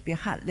come here to be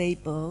hard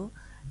labor,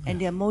 and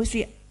they are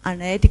mostly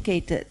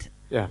uneducated.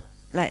 Yeah.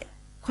 Like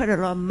quite a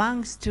lot of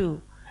monks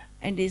too,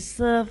 and they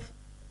serve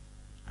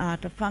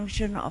the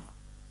function of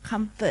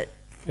comfort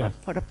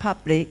for the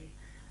public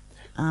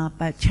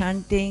by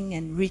chanting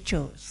and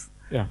rituals.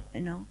 Yeah.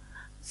 You know,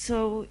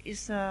 so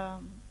it's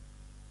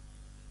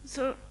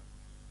so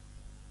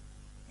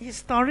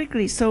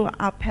historically, so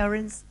our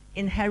parents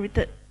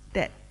inherited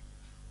that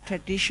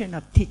tradition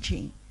of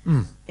teaching.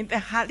 In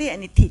fact, hardly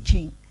any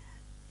teaching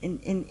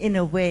in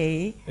a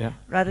way,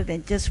 rather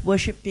than just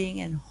worshipping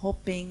and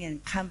hoping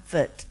and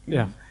comfort. You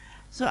know?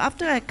 So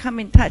after I come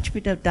in touch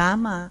with the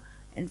Dharma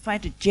and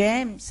find the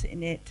gems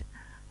in it,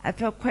 I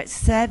felt quite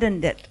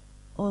saddened that,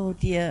 oh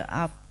dear,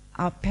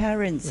 our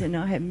parents, you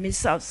know, have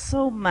missed out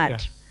so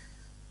much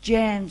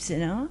gems, you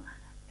know,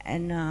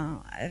 And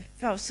I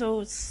felt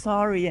so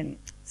sorry and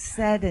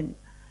saddened.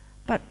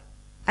 But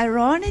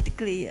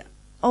ironically,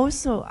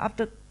 also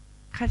after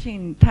getting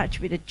in touch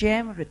with the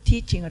gem of the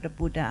teaching of the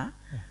Buddha,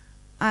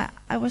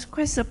 I was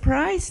quite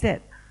surprised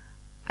that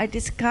I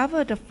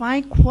discovered the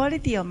fine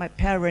quality of my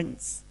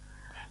parents,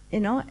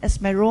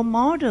 as my role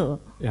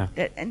model. Yeah.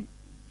 And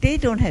they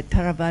don't have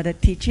Theravada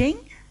teaching,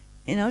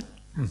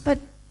 but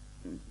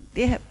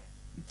they have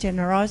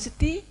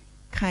generosity,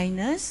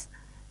 kindness.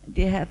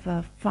 They have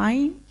a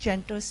fine,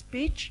 gentle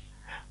speech,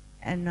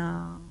 and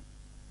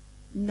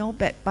no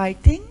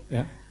backbiting,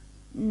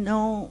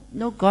 no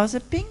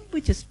gossiping,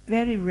 which is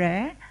very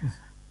rare,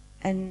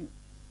 and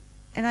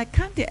I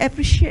come to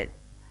appreciate.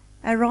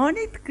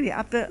 Ironically,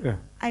 after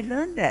I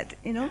learned that,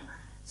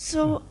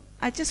 so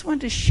I just want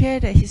to share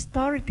that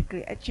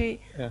historically, actually,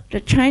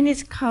 the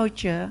Chinese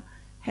culture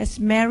has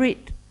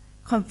married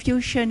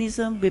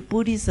Confucianism with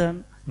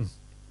Buddhism,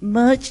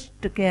 merged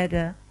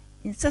together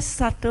in such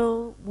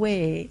subtle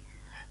way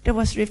that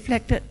was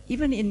reflected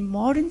even in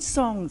modern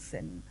songs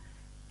and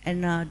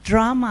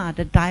drama,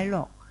 the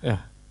dialogue.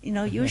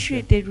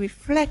 Usually they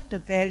reflect the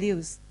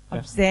values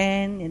of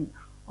Zen and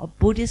of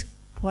Buddhist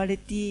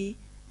quality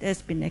that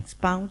has been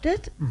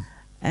expounded,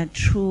 and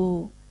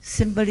through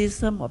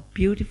symbolism of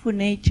beautiful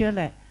nature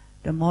like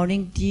the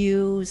morning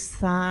dew,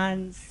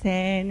 sun,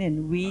 sand,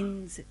 and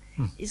winds.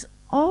 It's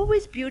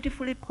always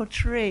beautifully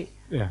portrayed.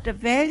 The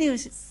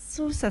values is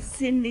so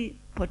succinctly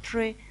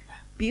portrayed,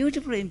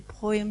 beautifully in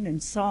poems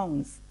and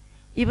songs,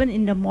 even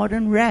in the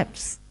modern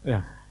raps.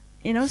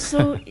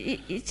 So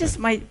it's just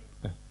my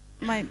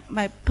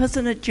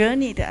personal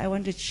journey that I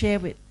want to share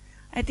with.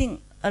 I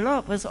think a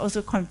lot of us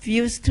also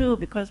confused too,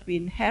 because we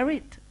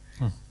inherit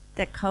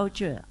that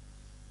culture,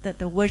 that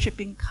the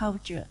worshipping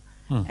culture.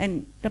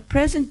 And the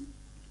present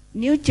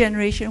new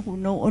generation who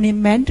know only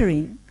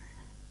Mandarin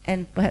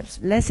and perhaps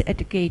less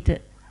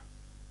educated,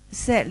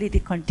 sadly they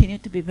continue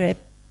to be very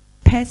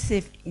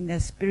passive in their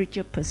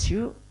spiritual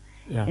pursuit.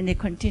 And they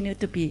continue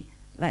to be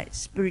like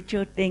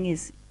spiritual thing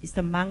is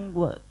the monk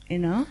work,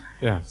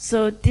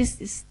 So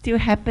this is still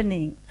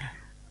happening.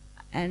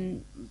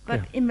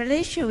 But in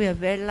Malaysia we are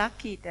very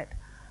lucky that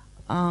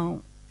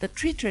the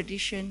tree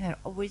tradition has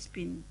always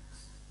been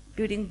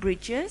building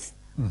bridges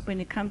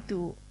when it comes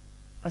to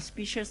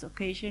auspicious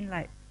occasion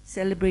like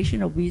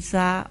celebration of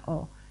Visa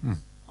or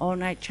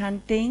all-night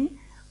chanting.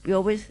 We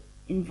always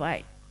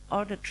invite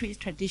all the tree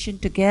tradition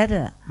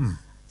together.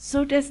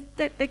 So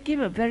that give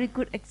a very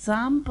good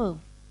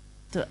example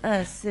to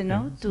us,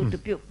 to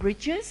build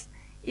bridges,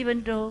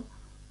 even though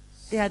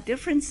there are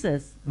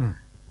differences.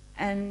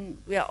 And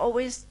we are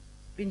always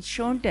been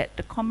shown that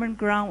the common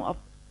ground of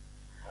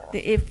the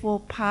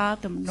Eightfold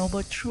Path, the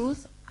Noble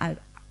Truth, are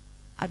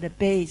the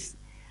base.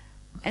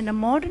 And the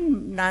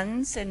modern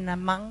nuns and the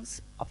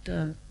monks of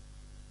the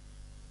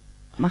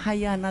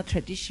Mahayana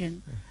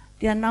tradition,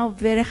 they are now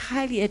very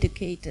highly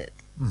educated.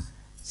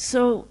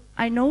 So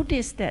I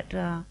noticed that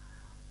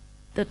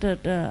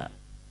the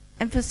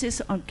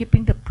emphasis on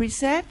keeping the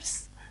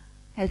precepts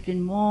has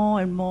been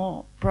more and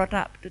more brought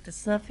up to the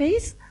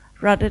surface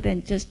rather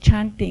than just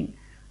chanting.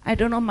 I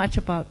don't know much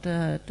about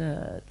the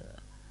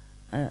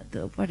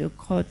what do you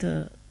call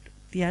the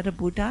other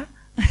Buddha,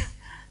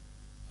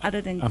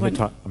 other than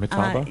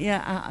Amitabha.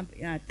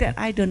 That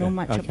I don't know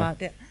much about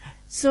that.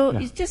 So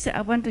it's just that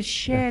I want to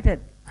share that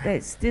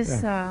there's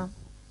this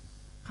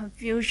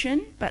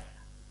confusion, but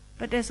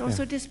there's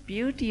also this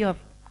beauty of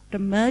the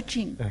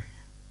merging.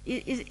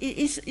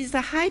 It's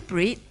a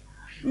hybrid,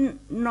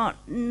 not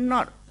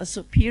a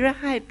superior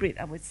hybrid,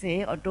 I would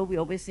say, although we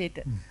always say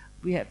that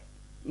we have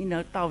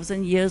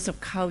 1,000 years of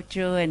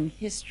culture and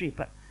history,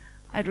 but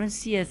I don't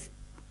see as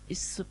a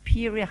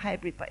superior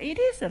hybrid, but it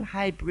is a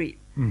hybrid.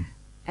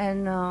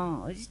 And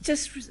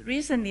just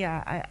recently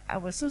I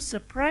was so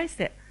surprised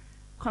that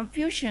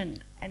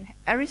Confucian and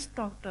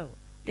Aristotle,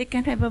 they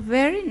can have a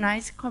very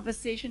nice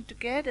conversation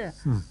together.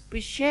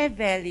 We share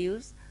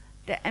values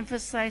that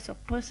emphasize of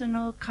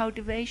personal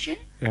cultivation,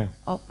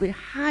 of with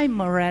high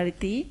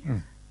morality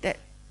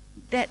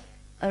that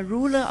a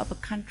ruler of a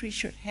country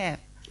should have.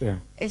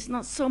 It's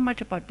not so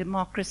much about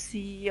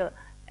democracy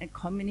and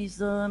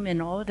communism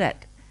and all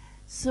that.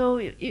 So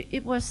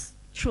it was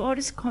through all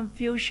this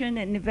confusion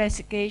and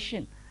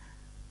investigation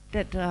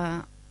that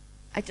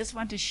I just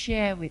want to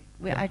share with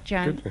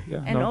Ajahn.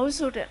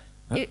 Also that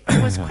it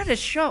was quite a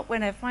shock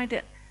when I find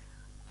that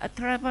a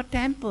Theravada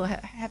temple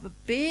have a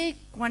big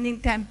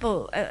Guanyin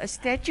temple, a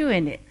statue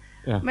in it.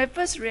 My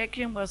first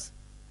reaction was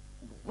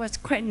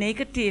quite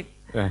negative,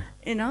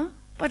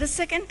 But the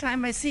second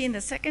time I see in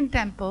the second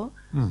temple,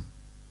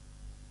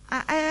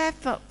 I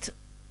felt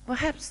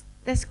perhaps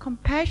there's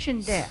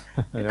compassion there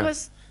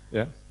because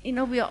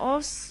we are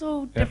all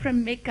so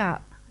different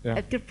makeup,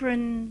 at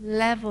different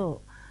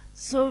level.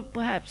 So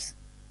perhaps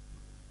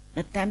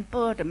the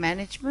temple, the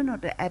management, or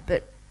the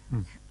abbot,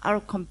 out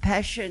of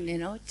compassion,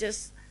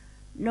 just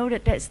know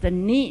that that's the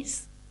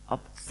needs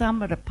of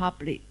some of the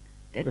public.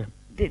 That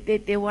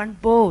they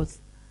want both,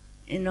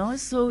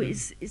 So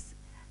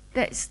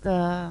that's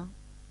the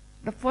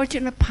the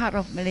fortunate part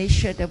of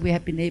Malaysia that we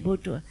have been able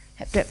to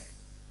have that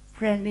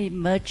friendly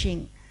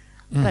merging.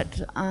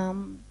 But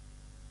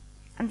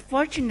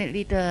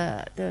unfortunately,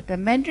 the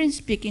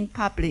Mandarin-speaking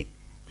public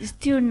is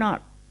still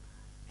not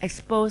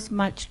exposed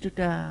much to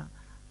the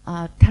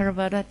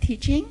Theravada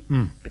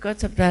teaching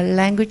because of the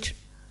language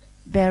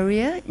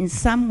barrier in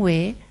some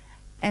way,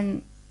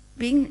 and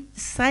being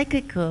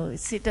cyclical.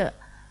 See, the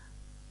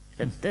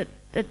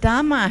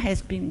Dharma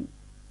has been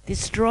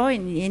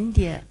destroyed in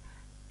India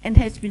and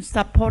has been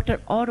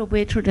supported all the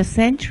way through the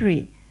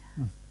century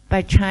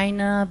by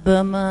China,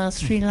 Burma,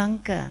 Sri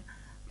Lanka.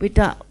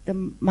 Without the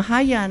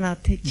Mahayana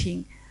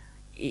teaching,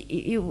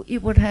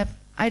 it would have,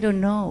 I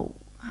don't know,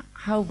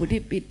 how would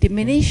it be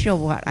diminished or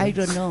what? I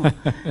don't know.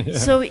 Yeah.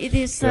 So it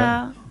is,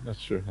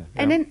 that's true. Yeah.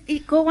 And then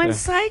it go one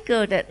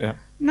cycle that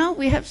now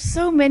we have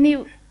so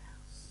many,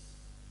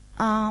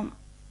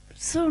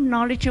 so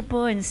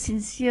knowledgeable and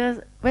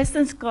sincere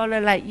Western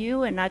scholars like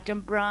you and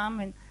Ajahn Brahm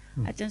and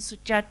Ajahn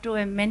Sujato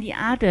and many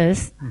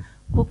others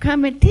who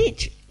come and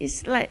teach.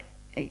 It's like,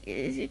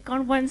 it's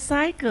gone one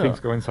cycle.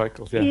 Things go in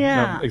cycles,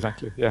 No,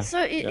 exactly,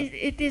 So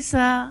it is,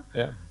 so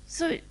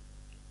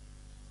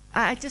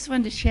I just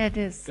want to share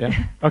this.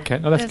 Yeah. Okay,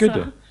 no, that's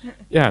good.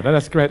 Yeah,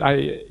 that's great.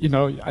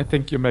 I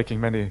think you're making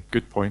many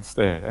good points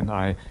there, and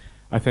I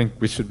think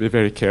we should be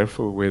very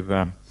careful with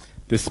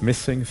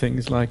dismissing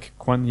things like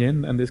Kuan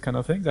Yin and these kind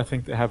of things. I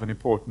think they have an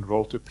important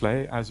role to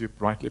play, as you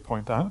rightly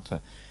point out.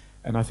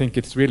 And I think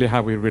it's really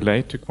how we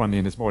relate to Kuan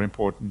Yin is more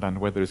important than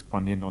whether it's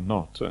Kuan Yin or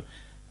not.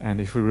 And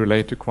if we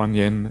relate to Kuan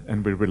Yin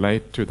and we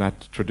relate to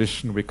that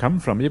tradition we come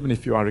from, even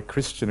if you are a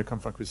Christian who come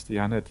from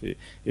Christianity,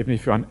 even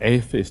if you're an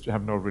atheist who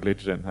have no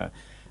religion,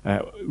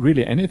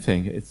 really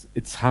anything,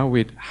 it's how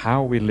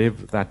we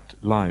live that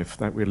life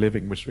that we're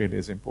living which really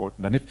is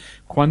important. And if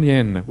Kuan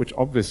Yin, which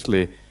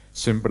obviously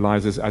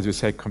symbolizes, as you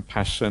say,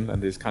 compassion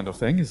and these kind of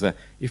things,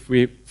 if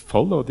we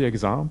follow the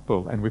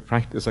example and we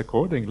practice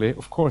accordingly,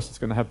 of course it's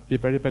going to be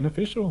very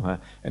beneficial,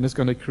 and it's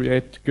going to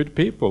create good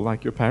people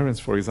like your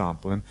parents, for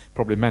example, and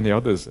probably many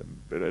others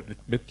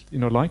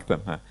like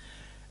them.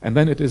 And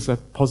then it is a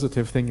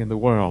positive thing in the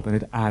world, and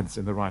it adds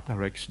in the right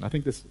direction. I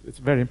think it's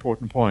a very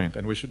important point,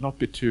 and we should not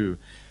be too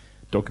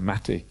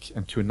dogmatic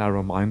and too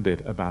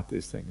narrow-minded about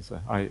these things.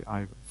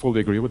 I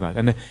fully agree with that.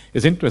 And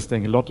it's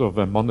interesting, a lot of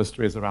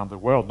monasteries around the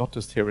world, not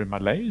just here in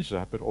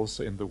Malaysia, but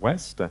also in the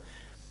West,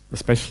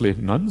 especially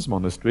nuns'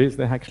 monasteries,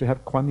 they actually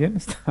have Kuan Yin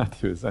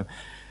statues. And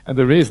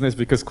the reason is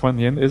because Kuan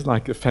Yin is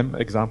like a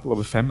example of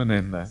a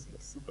feminine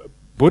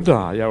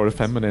Buddha, or a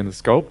feminine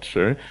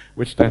sculpture,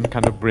 which then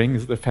kind of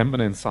brings the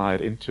feminine side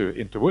into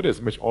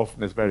Buddhism, which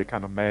often is very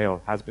kind of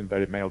male, has been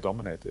very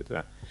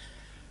male-dominated.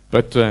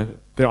 But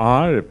there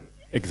are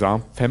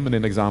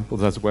feminine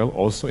examples as well,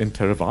 also in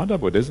Theravada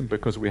Buddhism,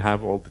 because we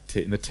have all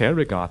in the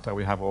Theravada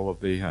we have all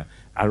of the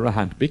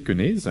Arahant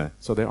bhikkhunis,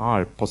 so there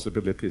are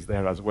possibilities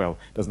there as well.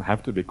 It doesn't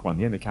have to be Kuan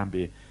Yin; it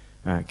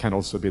can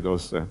also be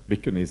those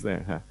bhikkhunis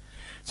there.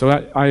 So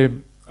I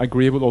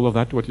agree with all of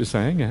that what you're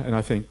saying, and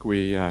I think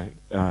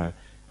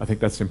I think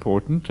that's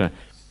important.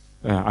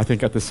 I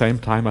think at the same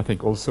time, I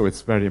think also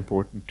it's very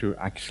important to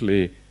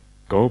actually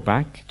go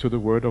back to the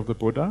word of the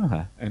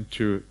Buddha and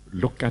to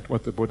look at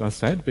what the Buddha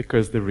said,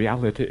 because the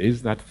reality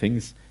is that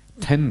things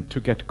tend to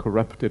get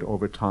corrupted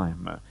over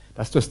time.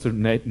 That's just the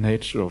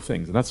nature of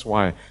things. And that's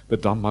why the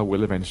Dhamma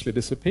will eventually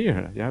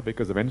disappear,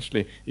 because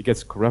eventually it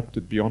gets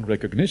corrupted beyond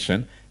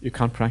recognition. You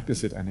can't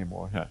practice it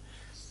anymore.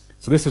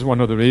 So this is one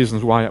of the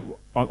reasons why,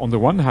 on the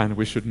one hand,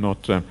 we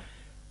shouldn't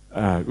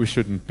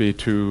be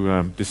too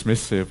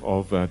dismissive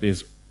of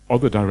these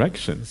other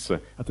directions.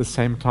 At the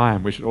same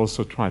time, we should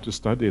also try to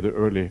study the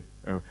early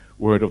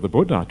word of the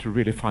Buddha to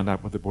really find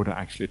out what the Buddha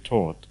actually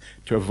taught,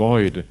 to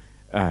avoid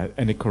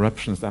any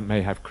corruptions that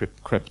may have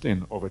crept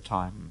in over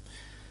time.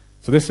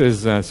 So this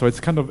is so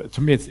it's kind of,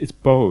 to me, it's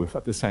both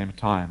at the same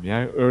time.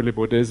 Early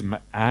Buddhism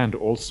and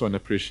also an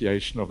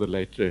appreciation of the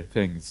later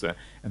things,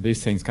 and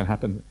these things can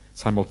happen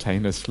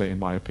simultaneously, in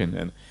my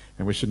opinion.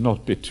 And we should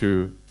not be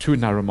too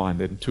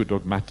narrow-minded and too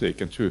dogmatic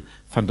and too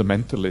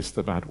fundamentalist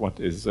about what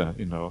is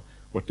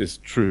what is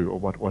true or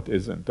what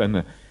isn't.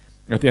 And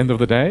at the end of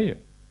the day,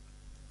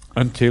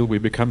 until we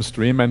become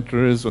stream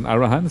enterers and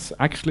arahants,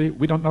 actually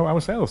we don't know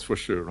ourselves for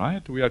sure,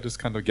 right? We are just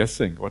kind of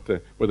guessing what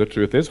the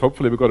truth is.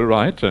 Hopefully we got it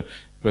right,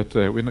 but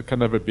we can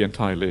never be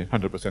entirely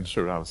 100%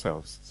 sure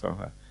ourselves. So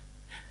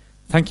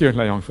thank you,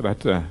 Leong, for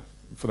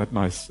that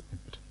nice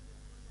input.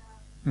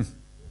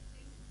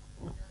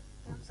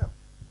 So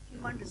he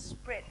wanted to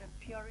spread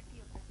the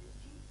purity of the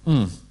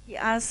teaching. He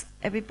asked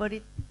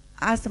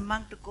the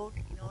monk to go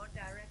in all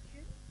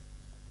directions,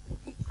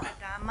 the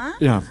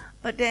Dharma,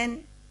 but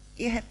then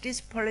you have this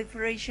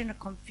proliferation of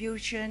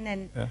confusion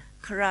and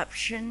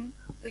corruption,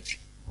 which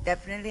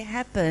definitely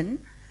happen.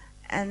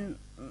 And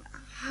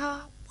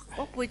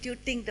what would you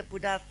think the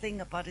Buddha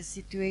think about the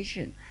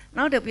situation?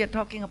 Now that we are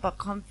talking about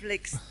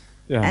conflicts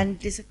and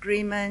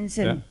disagreements,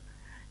 and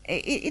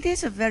it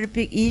is a very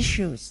big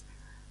issue,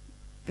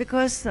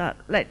 because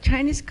like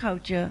Chinese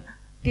culture,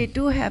 they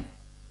do have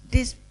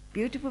these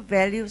beautiful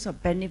values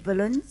of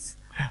benevolence,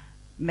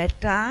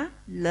 metta,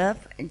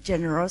 love, and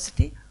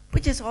generosity,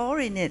 which is all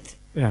in it.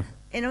 Yeah.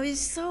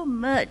 It's so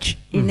much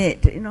in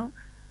it,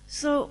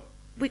 So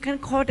we can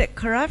call that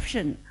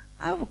corruption.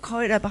 I would call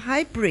it a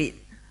hybrid,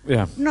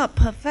 not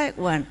perfect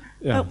one.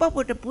 Yeah. But what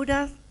would the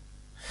Buddha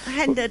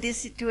handle this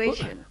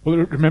situation? Well,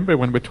 remember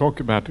when we talk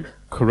about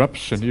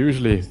corruption,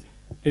 usually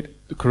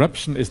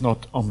corruption is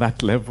not on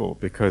that level,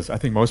 because I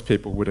think most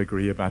people would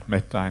agree about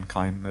metta and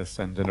kindness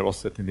and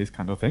generosity and these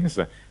kind of things.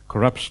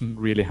 Corruption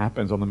really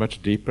happens on a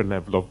much deeper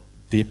level of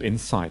deep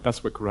insight.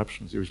 That's where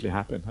corruptions usually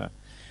happen.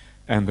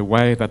 And the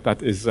way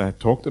that is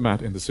talked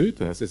about in the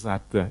suttas is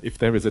that if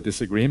there is a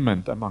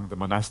disagreement among the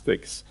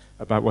monastics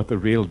about what the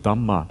real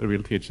Dhamma, the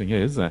real teaching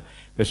is,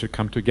 they should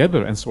come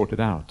together and sort it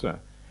out.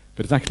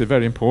 But it's actually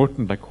very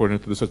important, according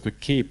to the Sutta, to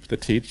keep the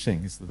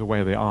teachings the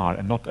way they are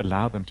and not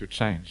allow them to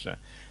change.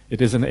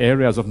 It is in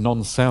areas of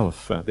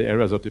non-self, the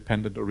areas of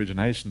dependent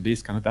origination,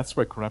 that's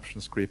where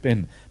corruptions creep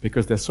in,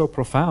 because they're so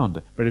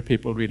profound, very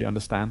people really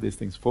understand these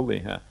things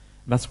fully.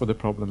 That's where the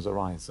problems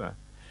arise.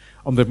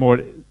 On the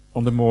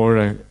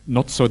more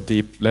not so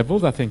deep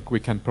levels, I think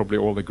we can probably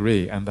all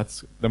agree, and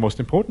that's the most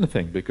important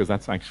thing, because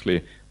that's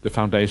actually the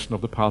foundation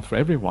of the path for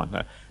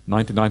everyone.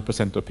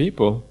 99% of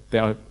people,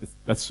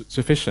 that's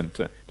sufficient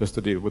just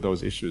to deal with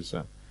those issues.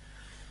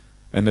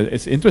 And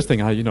it's interesting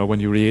how, when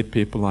you read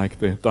people like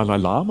the Dalai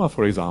Lama,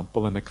 for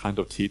example, and the kind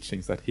of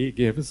teachings that he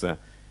gives, it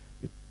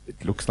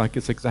looks like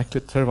it's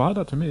exactly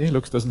Theravada to me.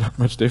 It doesn't look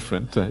much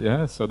different.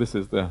 So this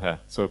is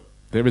so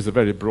there is a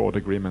very broad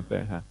agreement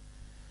there.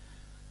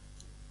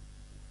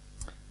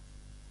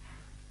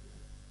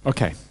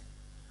 Okay,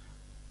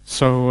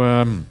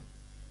 so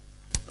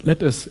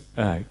let us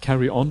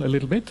carry on a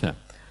little bit.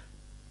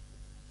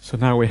 So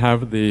now we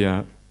have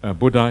the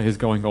Buddha is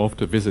going off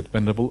to visit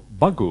Venerable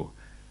Bhagu,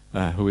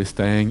 who is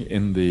staying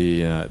in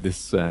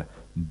this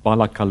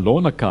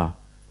Balakalonaka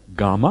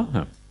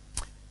Gama.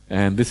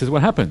 And this is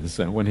what happens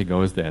when he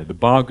goes there. The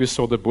Bhagu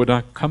saw the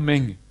Buddha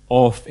coming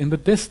off in the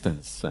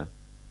distance.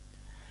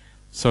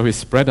 So he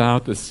spread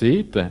out a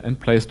seat and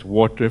placed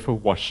water for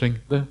washing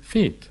the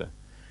feet.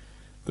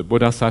 The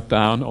Buddha sat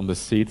down on the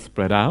seat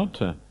spread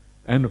out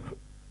and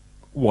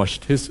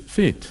washed his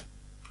feet.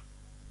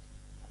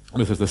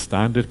 This is the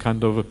standard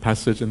kind of a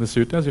passage in the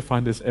suttas. You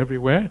find this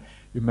everywhere.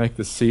 You make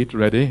the seat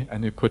ready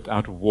and you put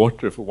out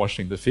water for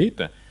washing the feet.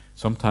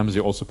 Sometimes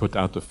you also put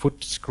out a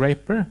foot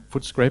scraper.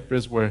 Foot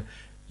scrapers were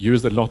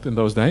used a lot in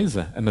those days,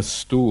 and a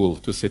stool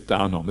to sit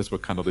down on. This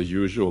was kind of the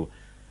usual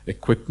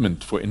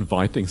equipment for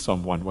inviting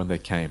someone when they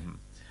came.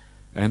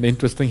 And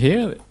interesting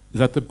here is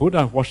that the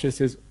Buddha washes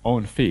his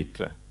own feet,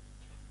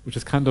 which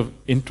is kind of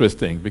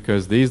interesting,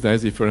 because these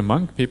days, if you're a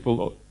monk,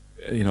 people,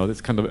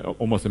 it's kind of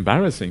almost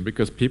embarrassing,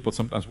 because people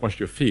sometimes wash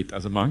your feet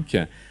as a monk.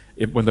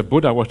 When the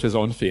Buddha washed his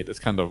own feet, it's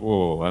kind of,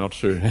 I'm not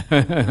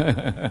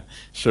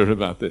sure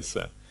about this.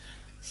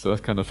 So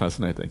that's kind of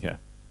fascinating here.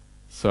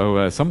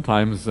 So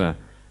sometimes the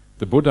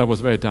Buddha was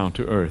very down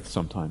to earth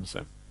sometimes.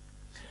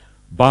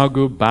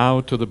 Bhagu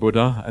bowed to the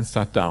Buddha and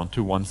sat down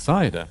to one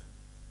side.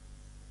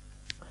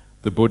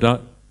 The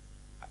Buddha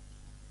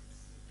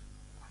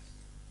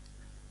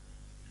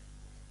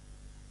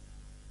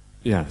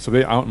so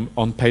we are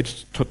on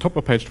top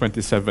of page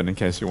 27, in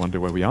case you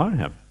wonder where we are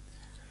here.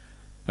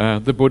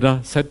 The Buddha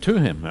said to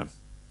him,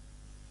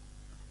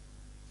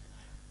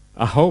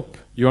 I hope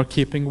you are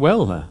keeping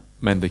well,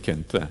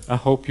 mendicant. I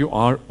hope you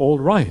are all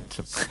right.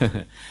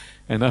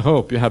 And I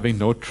hope you're having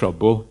no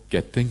trouble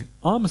getting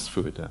alms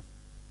food.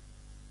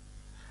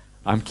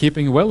 I'm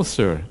keeping well,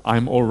 sir.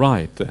 I'm all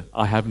right.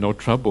 I have no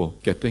trouble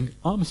getting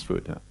alms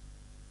food.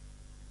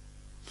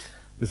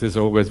 This is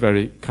always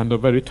very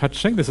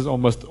touching. This is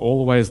almost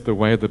always the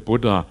way the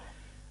Buddha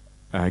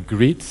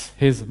greets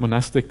his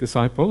monastic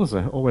disciples.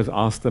 Always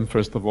ask them,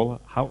 first of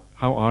all, how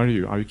are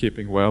you? Are you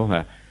keeping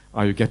well?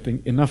 Are you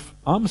getting enough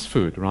alms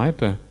food,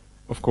 right?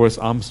 Of course,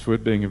 alms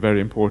food being very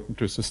important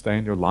to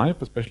sustain your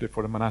life, especially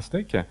for the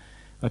monastic,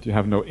 that you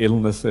have no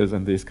illnesses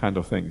and these kind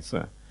of things.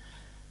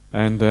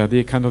 And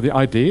the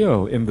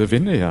ideal in the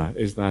Vinaya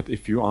is that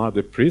if you are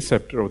the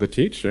preceptor or the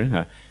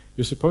teacher,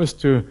 you're supposed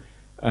to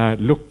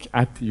look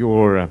at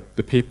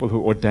the people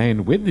who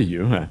ordain with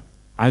you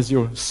as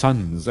your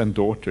sons and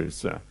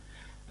daughters.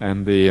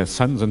 And the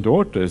sons and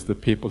daughters, the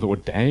people who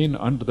ordain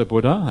under the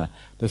Buddha,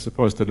 they're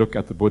supposed to look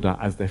at the Buddha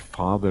as their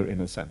father,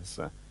 in a sense.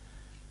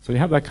 So you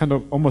have that kind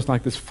of almost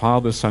like this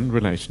father-son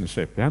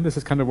relationship. And this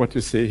is kind of what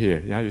you see here.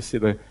 You see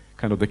the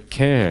kind of the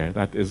care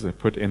that is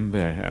put in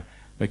there,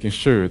 making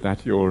sure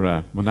that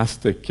your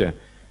monastic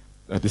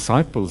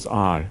disciples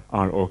are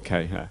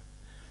okay.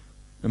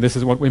 And this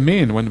is what we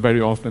mean when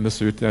very often in the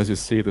suttas, you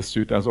see the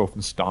suttas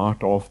often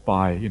start off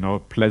by,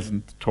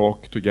 pleasant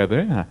talk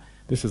together.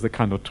 This is the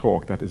kind of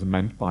talk that is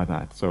meant by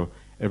that. So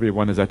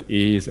everyone is at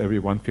ease,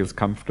 everyone feels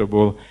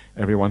comfortable,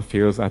 everyone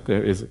feels that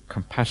there is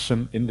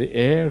compassion in the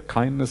air,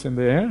 kindness in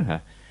the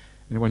air.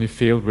 And when you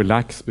feel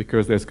relaxed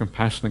because there's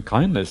compassion and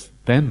kindness,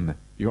 then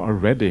you are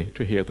ready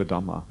to hear the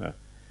Dhamma.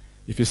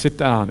 If you sit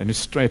down and you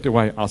straight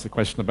away ask a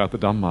question about the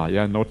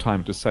Dhamma, no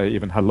time to say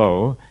even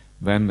hello,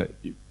 then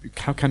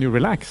how can you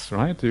relax,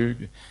 right?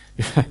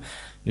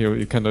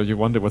 You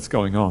wonder what's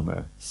going on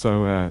there.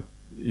 So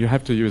you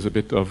have to use a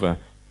bit of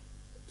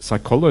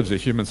psychology,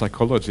 human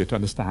psychology, to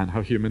understand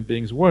how human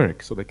beings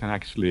work, so they can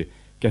actually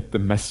get the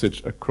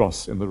message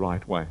across in the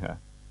right way here.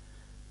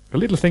 The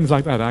little things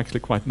like that are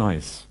actually quite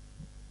nice.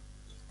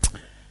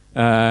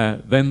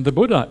 Then the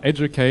Buddha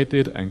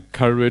educated,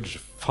 encouraged,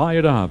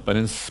 fired up and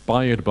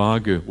inspired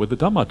Bhagu with the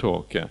Dhamma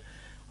talk,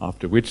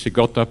 after which he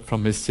got up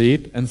from his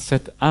seat and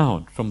set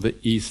out from the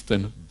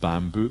eastern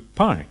bamboo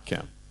park.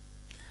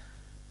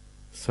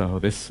 So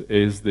this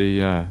is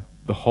the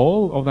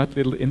whole of that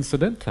little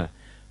incident.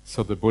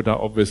 So the Buddha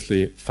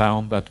obviously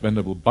found that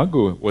Venerable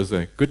Bhagu was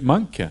a good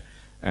monk,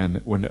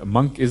 and when a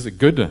monk is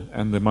good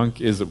and the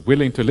monk is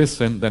willing to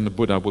listen, then the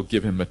Buddha will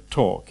give him a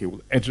talk. He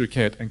will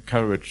educate,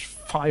 encourage,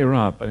 fire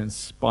up and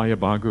inspire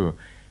Bhagu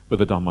with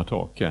the Dhamma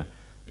talk,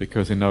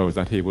 because he knows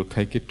that he will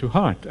take it to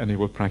heart and he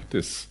will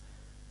practice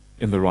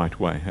in the right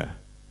way here.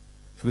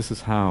 So this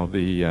is how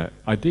the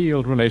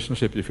ideal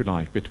relationship, if you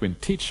like, between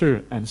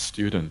teacher and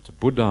student,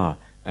 Buddha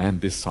and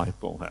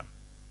disciple.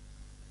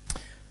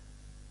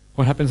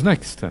 What happens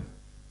next?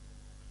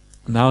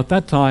 Now at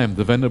that time,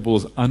 the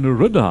Venerables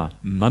Anuruddha,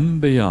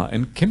 Nandiya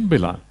and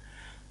Kimbila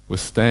were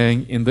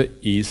staying in the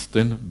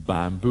eastern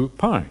bamboo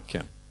park.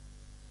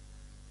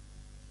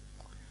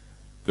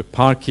 The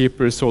park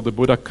keeper saw the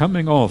Buddha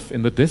coming off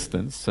in the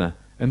distance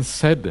and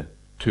said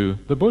to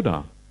the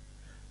Buddha,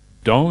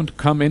 "Don't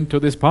come into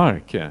this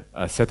park,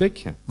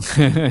 ascetic.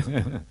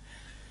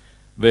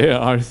 There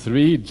are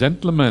 3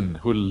 gentlemen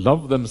who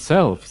love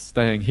themselves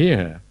staying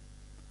here.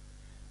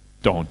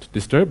 Don't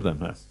disturb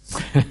them."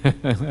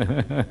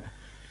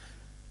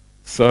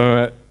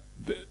 So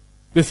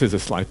this is a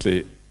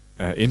slightly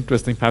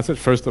interesting passage.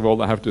 First of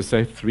all, I have to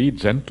say 3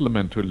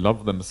 gentlemen who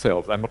love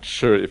themselves. I'm not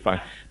sure if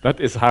that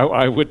is how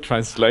I would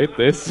translate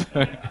this.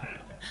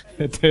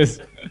 It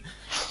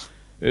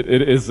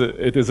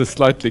is a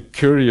slightly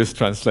curious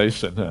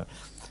translation.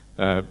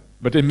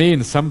 But it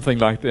means something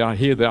like there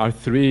are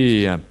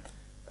 3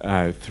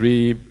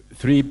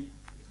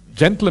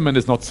 gentlemen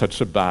is not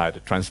such a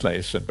bad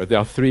translation, but there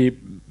are 3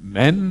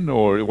 men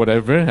or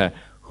whatever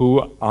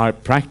who are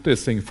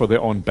practicing for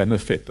their own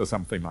benefit or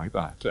something like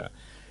that.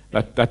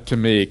 That to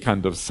me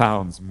kind of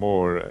sounds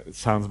more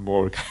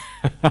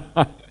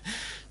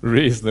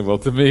reasonable.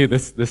 To me,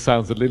 this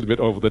sounds a little bit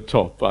over the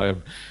top.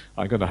 I'm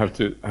going to have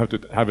to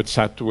have a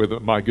chat with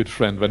my good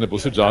friend Venerable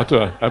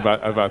Sujata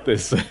about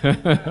this.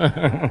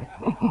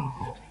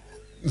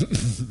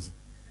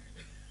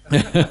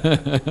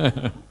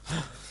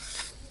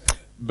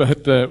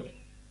 But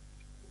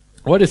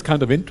what is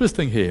kind of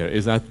interesting here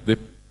is that the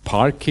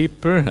park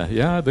keeper,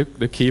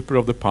 the keeper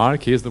of the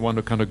park, he is the one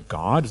who kind of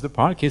guards the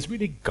park. He's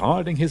really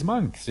guarding his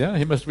monks.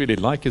 He must really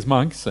like his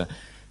monks,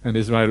 and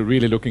is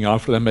really looking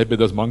after them. Maybe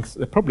those monks,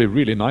 they're probably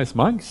really nice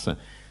monks.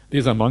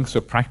 These are monks who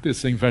are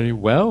practicing very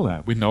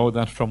well. We know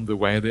that from the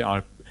way they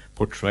are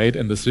portrayed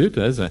in the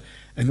suttas.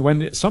 And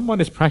when someone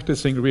is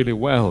practicing really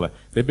well,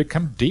 they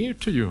become dear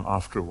to you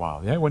after a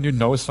while. When you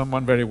know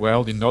someone very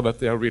well, you know that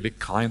they are really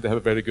kind, they have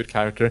a very good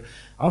character.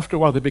 After a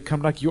while, they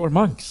become like your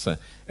monks,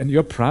 and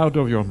you're proud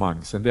of your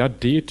monks, and they are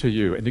dear to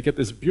you, and you get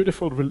this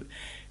beautiful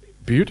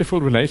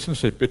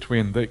relationship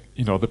between the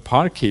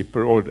park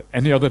keeper or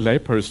any other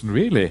layperson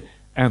really,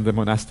 and the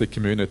monastic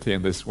community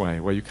in this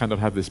way, where you kind of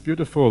have this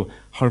beautiful,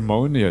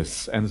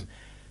 harmonious, and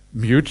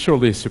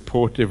mutually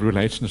supportive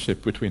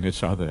relationship between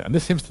each other. And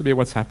this seems to be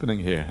what's happening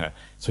here.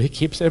 So he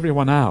keeps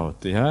everyone out,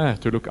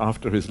 to look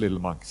after his little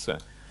monks.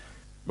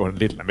 Or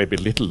maybe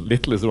little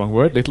is the wrong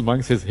word, little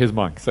monks, his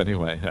monks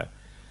anyway.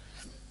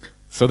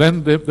 So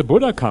then the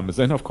Buddha comes,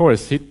 and of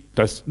course he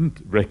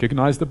doesn't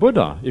recognize the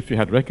Buddha. If he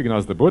had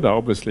recognized the Buddha,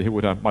 obviously he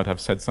might have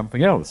said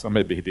something else, or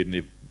maybe he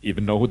didn't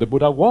even know who the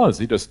Buddha was.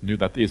 He just knew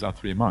that these are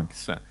 3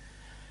 monks.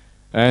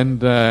 And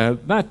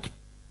that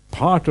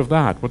part of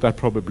that, what that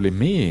probably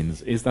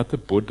means, is that the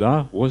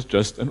Buddha was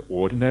just an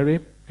ordinary,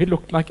 he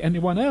looked like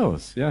anyone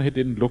else. He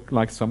didn't look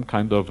like some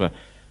kind of a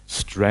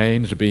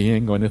strange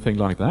being or anything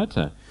like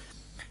that.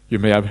 You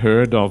may have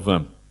heard of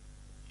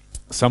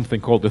something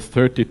called the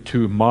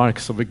 32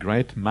 marks of a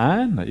great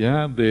man,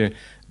 the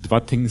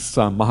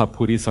Dvatingsa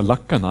Mahapurisa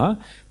Lakkhana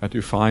that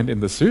you find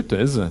in the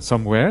suttas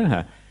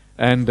somewhere.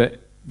 And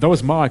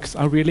those marks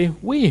are really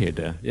weird.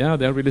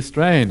 They're really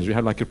strange. You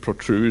have like a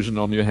protrusion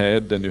on your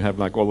head, and you have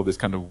like all of these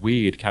kind of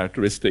weird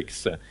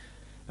characteristics.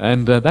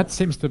 And that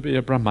seems to be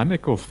a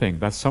Brahmanical thing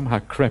that somehow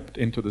crept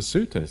into the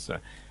suttas,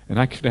 and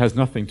actually has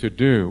nothing to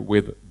do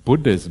with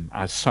Buddhism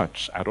as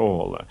such at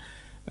all.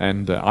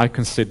 And I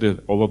consider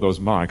all of those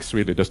marks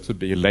really just to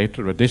be a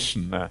later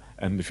addition.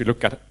 And if you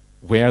look at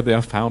where they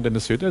are found in the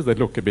suttas, they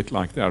look a bit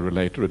like they are a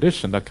later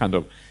addition that kind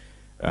of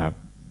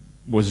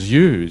was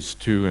used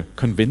to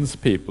convince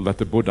people that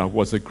the Buddha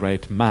was a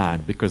great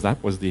man, because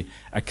that was the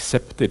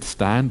accepted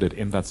standard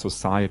in that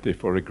society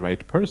for a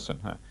great person.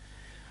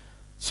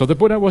 So the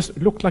Buddha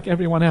looked like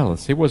everyone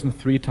else. He wasn't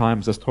 3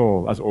 times as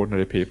tall as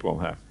ordinary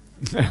people.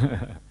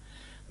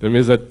 There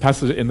is a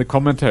passage in the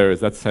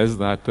commentaries that says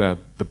that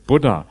the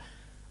Buddha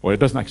Or it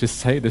doesn't actually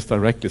say this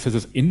directly, it says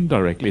this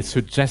indirectly. It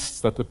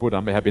suggests that the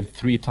Buddha may have been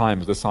 3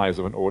 times the size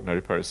of an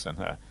ordinary person.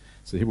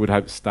 So he would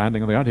have,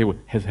 standing on the ground,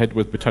 his head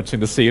would be touching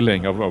the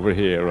ceiling over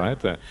here,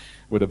 right?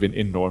 Would have been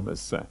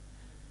enormous. So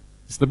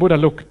the Buddha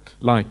looked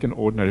like an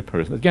ordinary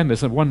person. Again,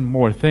 there's one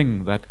more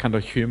thing that kind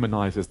of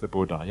humanizes the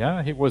Buddha.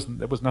 Yeah, there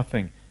was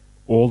nothing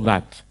all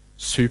that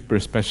super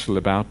special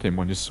about him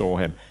when you saw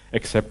him,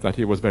 except that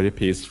he was very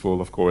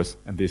peaceful, of course,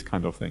 and these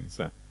kind of things.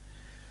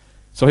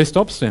 So he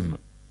stops him,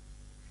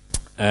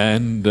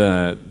 and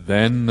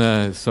don't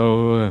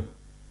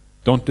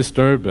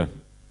disturb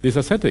these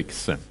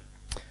ascetics.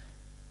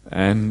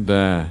 And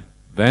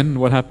then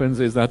what happens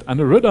is that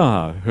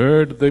Anuruddha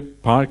heard the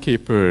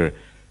barkeeper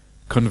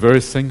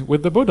conversing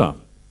with the Buddha.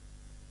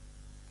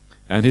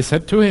 And he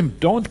said to him,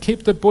 "Don't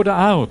keep the Buddha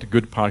out,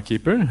 good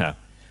barkeeper.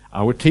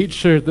 Our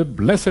teacher, the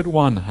Blessed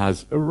One,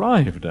 has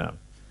arrived."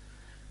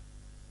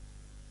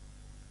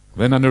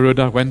 Then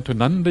Anuruddha went to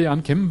Nandi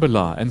and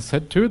Kimbala and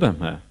said to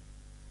them,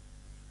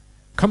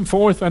 "Come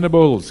forth,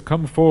 Venables,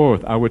 come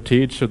forth, our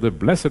teacher, the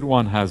Blessed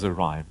One, has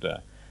arrived."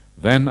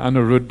 Then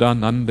Anuruddha,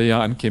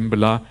 Nandiya and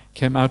Kimbala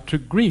came out to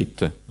greet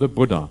the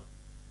Buddha.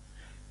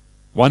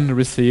 One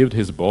received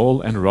his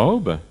bowl and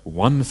robe,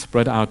 one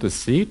spread out a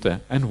seat,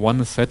 and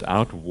one set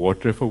out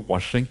water for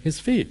washing his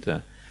feet.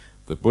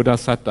 The Buddha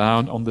sat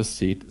down on the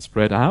seat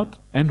spread out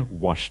and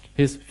washed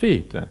his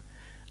feet.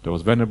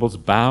 Those venerables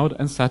bowed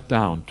and sat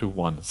down to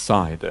one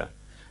side.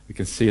 You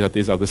can see that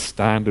these are the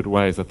standard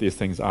ways that these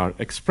things are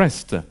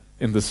expressed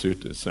in the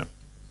suttas.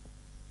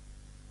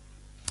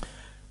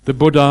 The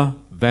Buddha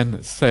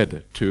then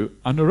said to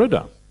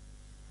Anuruddha.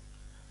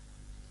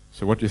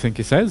 So what do you think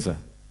he says?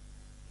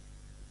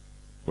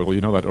 Well,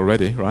 you know that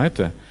already, right?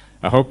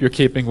 I hope you're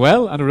keeping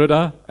well,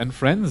 Anuruddha and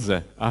friends.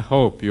 I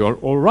hope you're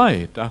all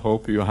right. I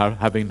hope you are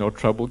having no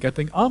trouble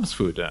getting alms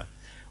food.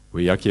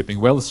 We are keeping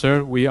well,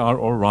 sir. We are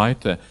all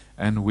right.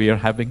 And we are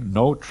having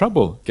no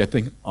trouble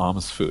getting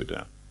alms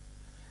food.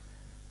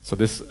 So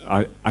this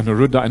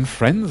Anuruddha and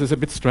friends is a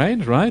bit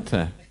strange, right?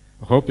 I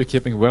hope you're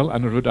keeping well,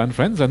 Anuruddha and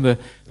friends. And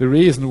the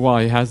reason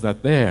why he has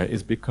that there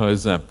is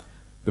because the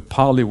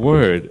Pali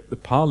word, the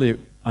Pali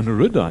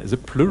Anuruddha, is a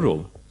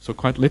plural. So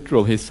quite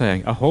literal, he's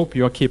saying, I hope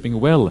you are keeping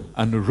well,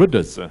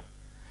 Anuruddhas.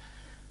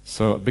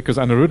 So because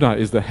Anuruddha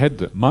is the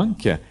head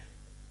monk,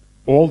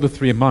 all the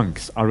 3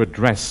 monks are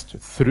addressed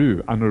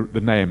through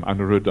the name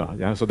Anuruddha.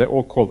 Yeah? So they're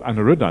all called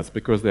Anuruddhas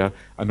because they are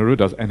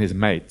Anuruddhas and his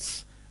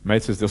mates.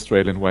 Mates is the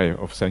Australian way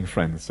of saying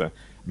friends.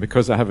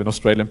 Because I have an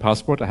Australian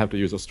passport, I have to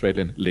use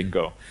Australian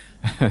lingo.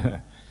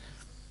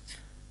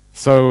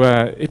 So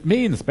it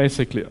means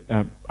basically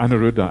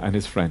Anuruddha and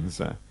his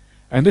friends.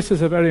 And this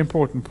is a very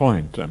important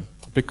point.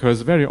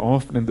 Because very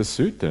often in the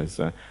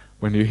suttas,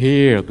 when you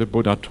hear the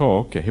Buddha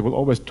talk, he will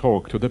always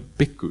talk to the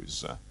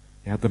bhikkhus,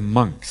 the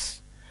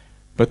monks.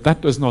 But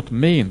that does not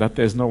mean that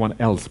there's no one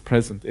else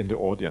present in the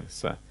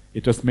audience.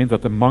 It just means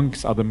that the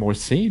monks are the more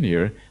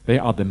senior. They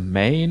are the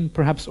main,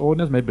 perhaps,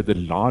 audience, maybe the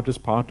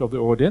largest part of the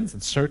audience,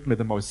 and certainly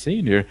the most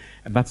senior,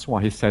 and that's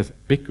why he says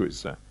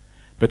bhikkhus.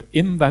 But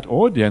in that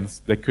audience,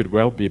 there could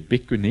well be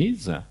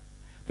bhikkhunis.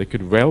 There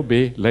could well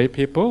be lay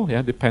people,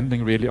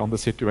 depending really on the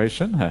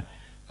situation.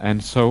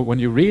 And so when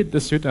you read the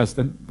suttas,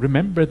 then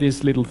remember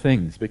these little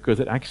things, because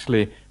it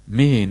actually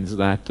means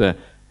that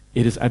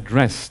it is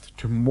addressed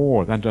to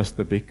more than just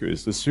the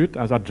bhikkhus. The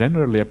suttas are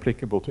generally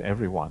applicable to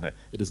everyone.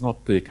 It is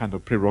not the kind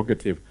of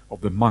prerogative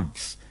of the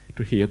monks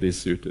to hear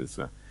these suttas.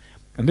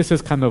 And this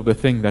is kind of the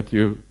thing that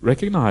you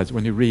recognize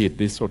when you read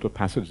these sort of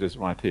passages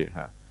right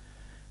here.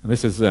 And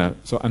this is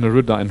so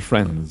Anuruddha and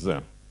friends.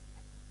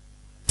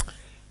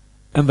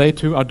 And they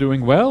too are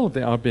doing well.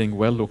 They are being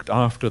well looked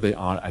after. They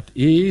are at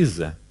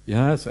ease.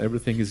 So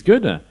everything is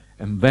good,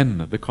 and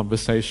then the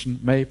conversation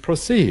may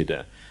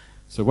proceed.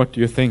 So what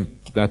do you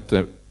think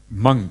that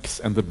monks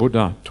and the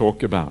Buddha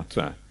talk about?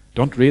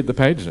 Don't read the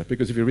page,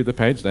 because if you read the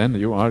page, then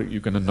you're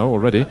going to know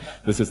already.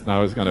 This is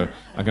now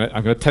I'm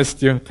going to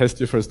test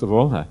you first of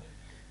all.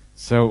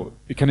 So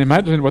you can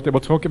imagine what they will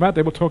talk about.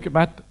 They will talk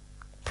about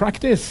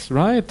practice,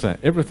 right?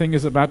 Everything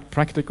is about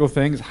practical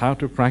things, how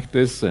to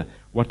practice,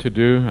 what to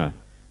do.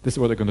 This is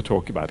what they're going to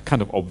talk about.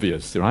 Kind of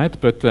obvious, right?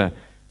 But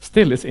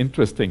still, it's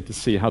interesting to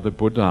see how the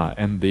Buddha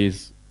and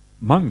these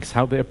monks,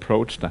 how they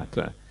approach that.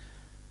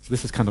 So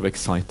this is kind of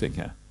exciting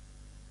here.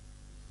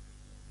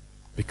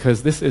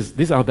 Because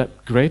these are the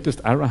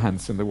greatest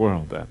arahants in the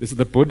world. This is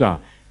the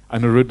Buddha,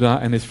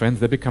 Anuruddha and his friends.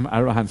 They become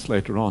arahants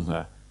later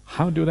on.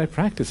 How do they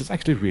practice? It's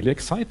actually really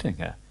exciting.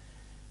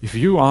 If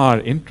you are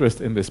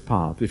interested in this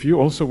path, if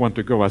you also want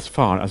to go as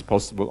far as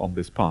possible on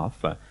this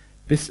path,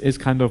 this is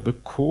kind of the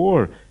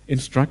core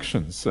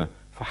instructions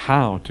for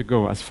how to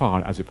go as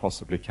far as you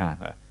possibly can.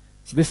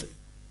 So this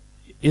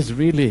is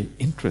really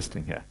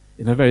interesting here,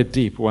 in a very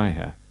deep way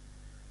here.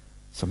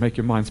 So make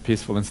your minds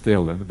peaceful and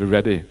still, and be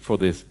ready for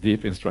these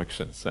deep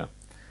instructions.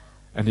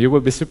 And you will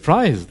be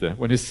surprised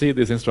when you see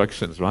these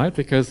instructions, right?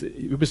 Because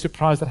you'll be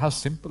surprised at how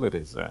simple it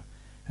is,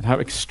 and how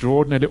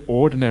extraordinarily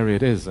ordinary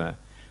it is. And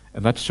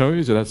that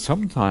shows you that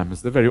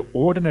sometimes the very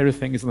ordinary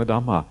things in the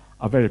Dhamma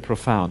are very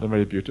profound and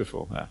very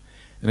beautiful.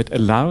 And it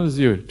allows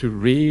you to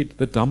read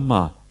the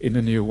Dhamma in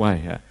a new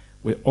way.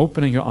 We're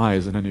opening your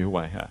eyes in a new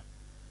way.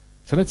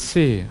 So let's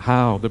see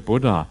how the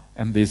Buddha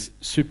and these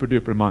super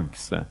duper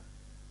monks,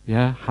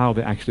 how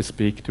they actually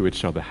speak to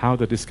each other, how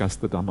they discuss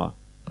the Dhamma.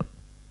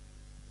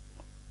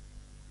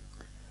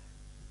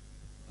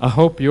 I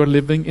hope you're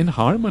living in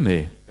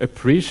harmony,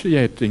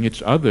 appreciating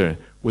each other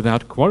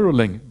without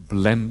quarreling,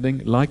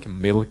 blending like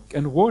milk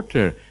and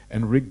water,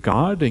 and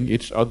regarding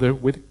each other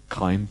with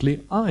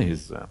kindly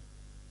eyes.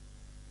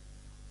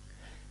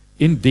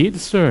 Indeed,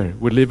 sir,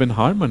 we live in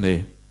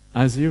harmony,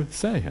 as you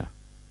say.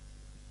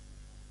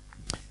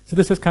 So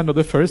this is kind of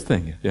the first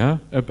thing,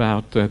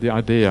 about the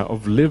idea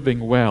of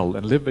living well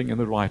and living in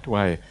the right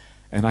way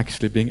and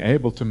actually being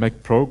able to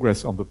make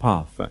progress on the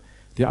path.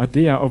 The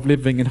idea of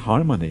living in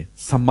harmony,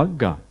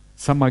 samagga,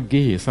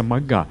 samaggi,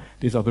 samagga,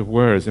 these are the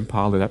words in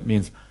Pali that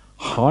means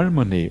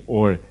harmony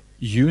or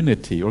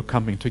unity or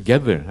coming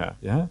together.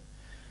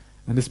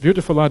 And this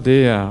beautiful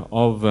idea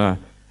of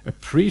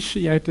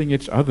appreciating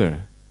each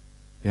other,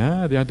 the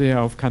idea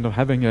of kind of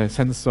having a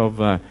sense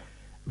of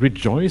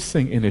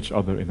rejoicing in each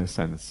other in a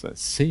sense,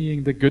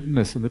 seeing the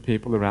goodness in the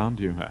people around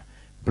you,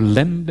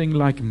 blending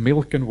like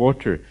milk and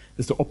water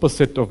is the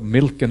opposite of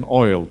milk and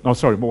oil. No,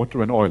 sorry,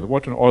 water and oil.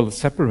 Water and oil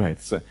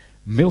separates.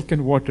 Milk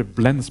and water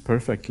blends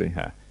perfectly.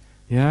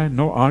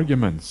 No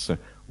arguments,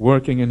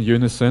 working in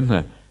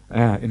unison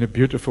in a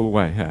beautiful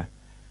way.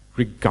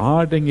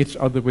 Regarding each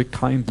other with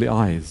kindly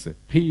eyes.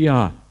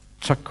 Piya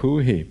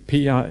chakuhi.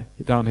 Piya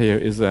down here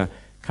is a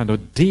kind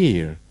of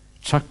deer.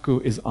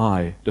 Chaku is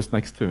eye, just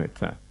next to it.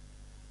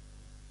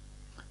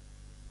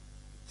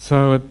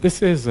 So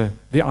this is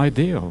the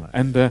ideal,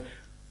 and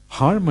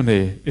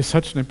harmony is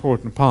such an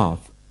important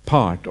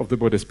part of the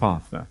Buddhist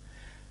path.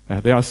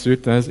 There are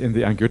suttas in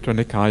the Anguttara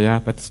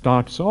Nikaya that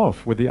starts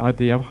off with the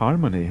idea of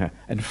harmony,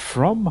 and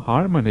from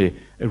harmony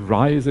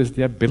arises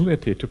the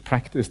ability to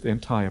practice the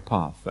entire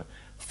path.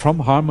 From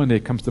harmony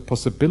comes the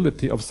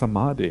possibility of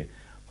samadhi.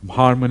 From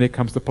harmony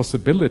comes the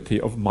possibility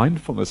of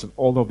mindfulness and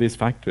all of these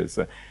factors.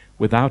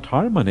 Without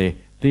harmony,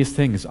 these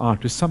things are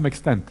to some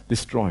extent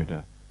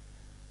destroyed.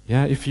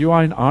 If you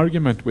are in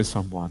argument with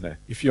someone,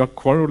 if you are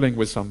quarreling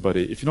with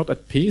somebody, if you're not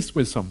at peace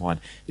with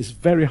someone, it's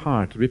very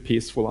hard to be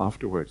peaceful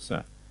afterwards.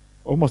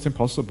 Almost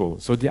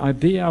impossible. So the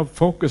idea of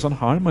focus on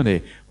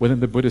harmony within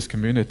the Buddhist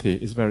community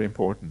is very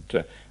important.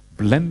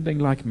 Blending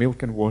like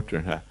milk and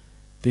water.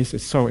 This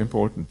is so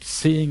important.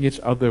 Seeing each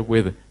other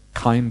with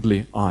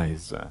kindly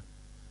eyes.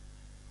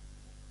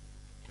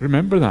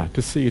 Remember that,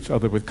 to see each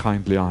other with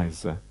kindly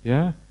eyes.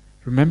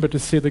 Remember to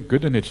see the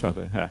good in each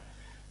other.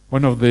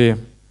 One of the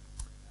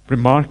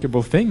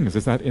remarkable things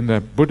is that in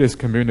the Buddhist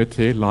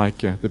community, like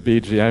the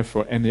BGF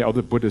or any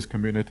other Buddhist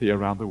community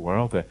around the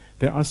world,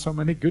 there are so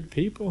many good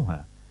people.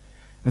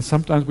 And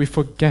sometimes we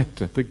forget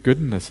the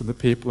goodness of the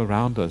people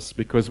around us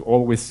because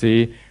all we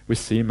see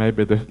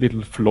maybe the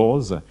little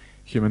flaws.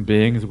 Human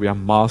beings, we are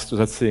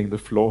masters at seeing the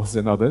flaws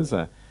in others.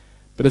 But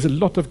there's a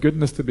lot of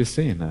goodness to be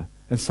seen.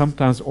 And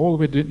sometimes all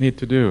we need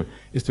to do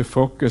is to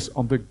focus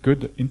on the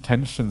good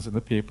intentions in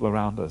the people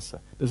around us.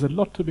 There's a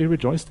lot to be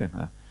rejoiced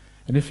in.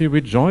 And if you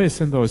rejoice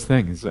in those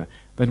things,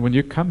 then when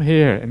you come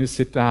here and you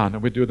sit down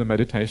and we do the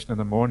meditation in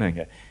the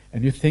morning,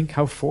 and you think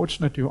how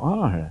fortunate you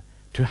are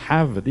to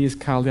have these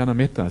Kalyana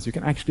Mittas, you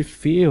can actually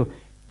feel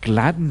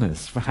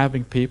gladness for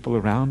having people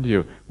around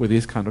you with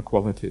these kind of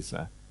qualities.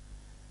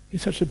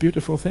 It's such a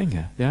beautiful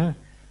thing,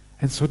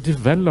 And so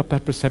develop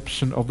that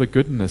perception of the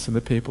goodness in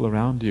the people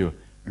around you.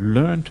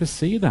 Learn to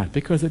see that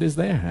because it is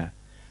there.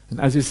 And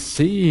as you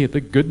see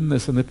the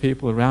goodness in the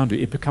people around you,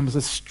 it becomes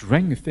a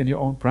strength in your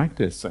own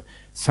practice.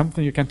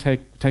 Something you can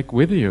take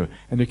with you,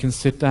 and you can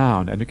sit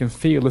down and you can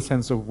feel a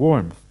sense of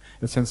warmth,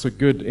 a sense of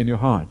good in your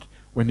heart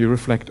when you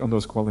reflect on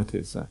those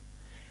qualities.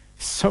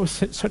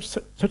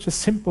 Such a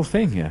simple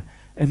thing,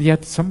 and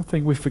yet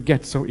something we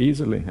forget so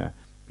easily.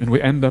 And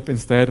we end up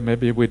instead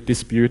maybe with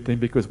disputing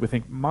because we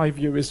think, my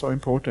view is so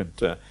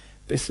important.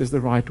 This is the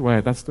right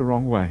way, that's the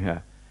wrong way.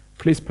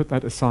 Please put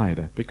that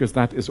aside, because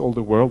that is all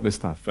the worldly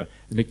stuff,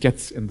 and it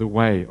gets in the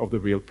way of the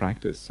real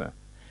practice.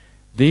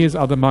 These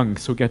are the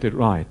monks who get it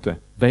right.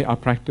 They are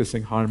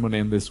practicing harmony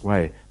in this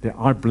way. They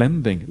are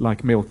blending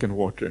like milk and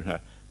water.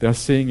 They are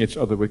seeing each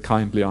other with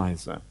kindly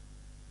eyes.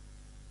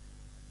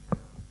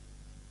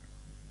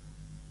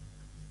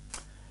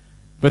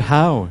 But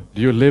how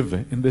do you live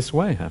in this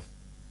way?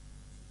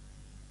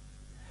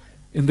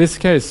 In this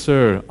case,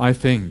 sir, I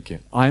think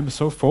I am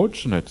so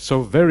fortunate,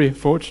 so very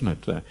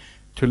fortunate,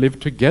 to live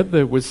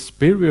together with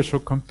spiritual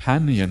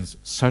companions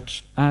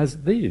such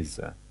as these.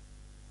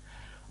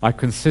 I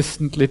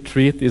consistently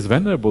treat these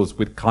venerables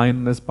with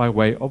kindness by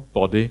way of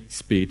body,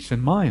 speech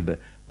and mind,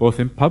 both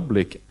in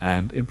public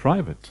and in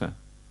private.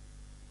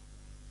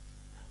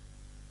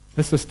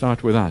 Let's just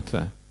start with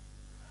that.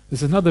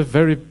 This is another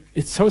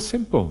it's so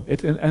simple,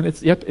 yet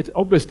it's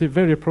obviously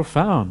very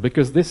profound,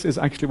 because this is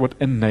actually what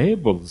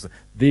enables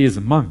these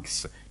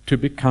monks to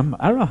become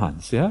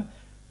arahants,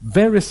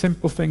 Very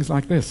simple things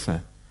like this.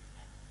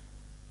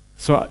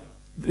 So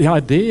the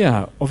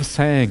idea of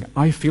saying,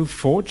 I feel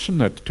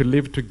fortunate to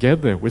live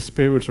together with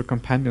spiritual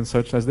companions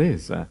such as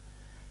this,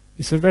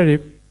 is a very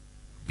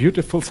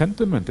beautiful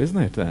sentiment,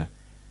 isn't it?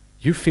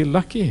 You feel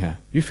lucky.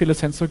 You feel a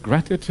sense of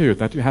gratitude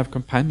that you have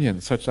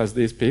companions such as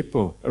these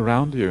people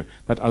around you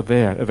that are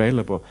there,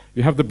 available.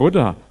 You have the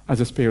Buddha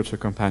as a spiritual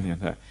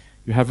companion.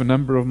 You have a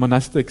number of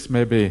monastics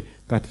maybe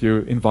that you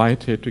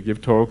invite here to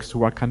give talks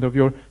who are kind of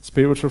your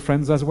spiritual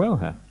friends as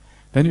well.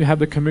 Then you have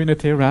the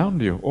community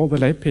around you, all the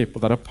lay people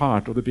that are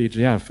part of the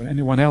BGF and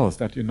anyone else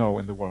that you know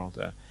in the world.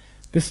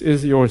 This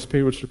is your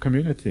spiritual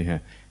community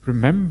here.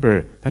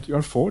 Remember that you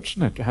are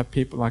fortunate to have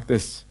people like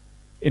this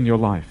in your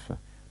life,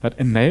 that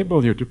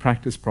enable you to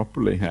practice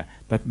properly here,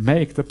 that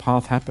make the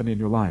path happen in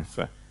your life.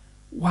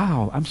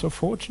 Wow, I'm so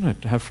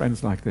fortunate to have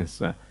friends like this,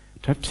 to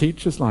have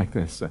teachers like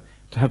this,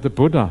 to have the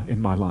Buddha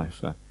in my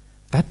life.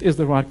 That is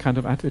the right kind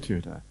of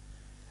attitude.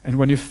 And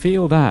when you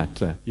feel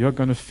that, you're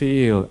going to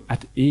feel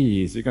at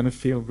ease, you're going to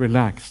feel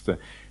relaxed,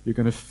 you're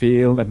going to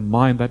feel a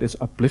mind that is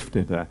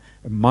uplifted, a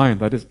mind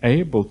that is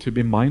able to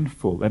be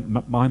mindful, a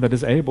mind that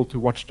is able to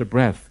watch the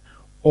breath.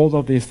 All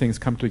of these things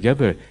come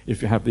together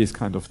if you have these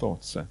kind of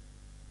thoughts.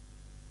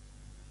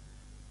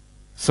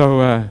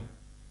 So,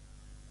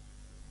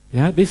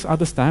 these are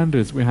the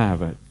standards we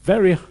have.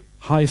 Very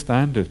high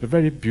standards, but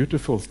very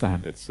beautiful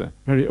standards,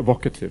 very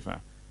evocative.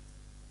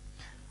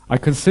 I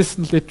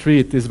consistently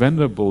treat these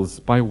venerables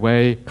by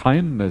way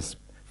kindness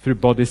through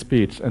body,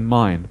 speech, and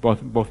mind,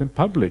 both in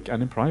public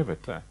and in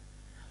private.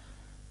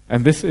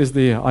 And this is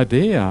the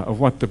idea of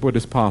what the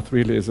Buddhist path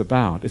really is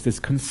about. It's this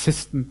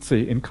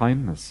consistency in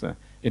kindness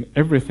in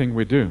everything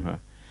we do.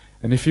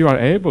 And if you are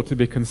able to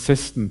be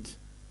consistent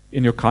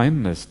in your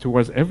kindness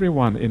towards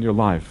everyone in your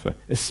life,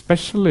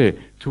 especially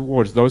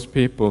towards those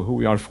people who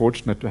we are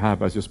fortunate to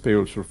have as your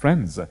spiritual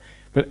friends,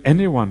 but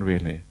anyone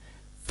really,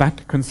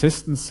 that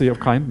consistency of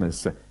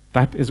kindness,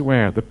 that is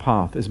where the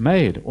path is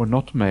made or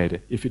not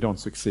made if you don't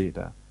succeed.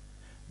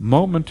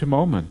 Moment to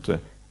moment,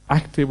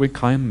 active with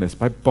kindness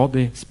by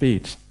body,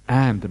 speech,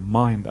 and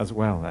mind as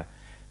well.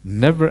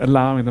 Never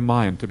allowing the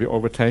mind to be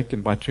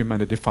overtaken by too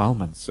many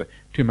defilements,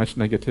 too much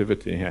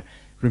negativity.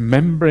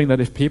 Remembering that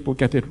if people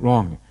get it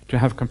wrong, to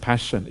have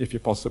compassion if you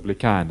possibly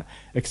can,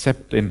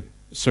 except in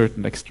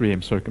certain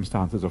extreme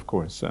circumstances, of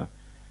course.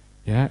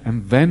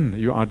 And then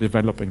you are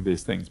developing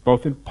these things,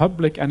 both in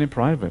public and in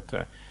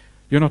private.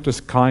 You're not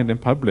just kind in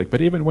public,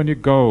 but even when you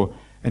go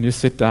and you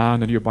sit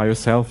down and you're by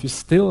yourself, you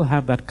still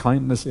have that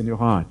kindness in your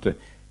heart,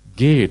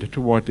 geared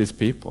toward these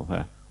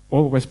people,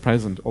 always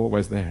present,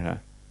 always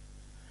there.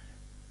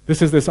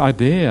 This is this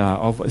idea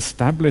of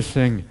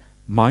establishing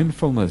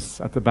mindfulness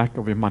at the back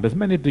of your mind. There's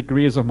many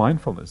degrees of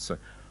mindfulness.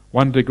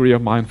 One degree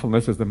of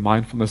mindfulness is the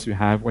mindfulness you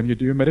have when you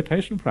do your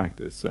meditation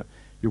practice.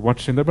 You're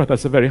watching the breath.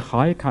 That's a very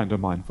high kind of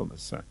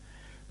mindfulness.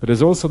 But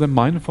there's also the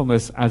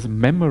mindfulness as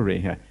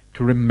memory,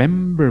 to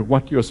remember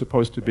what you're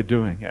supposed to be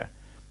doing.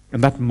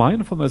 And that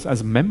mindfulness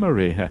as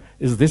memory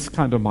is this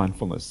kind of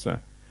mindfulness,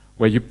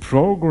 where you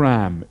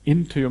program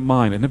into your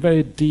mind in a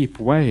very deep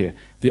way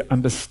the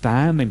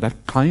understanding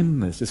that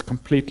kindness is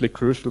completely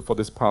crucial for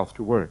this path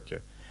to work.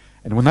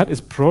 And when that is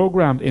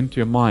programmed into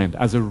your mind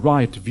as a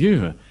right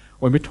view,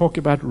 when we talk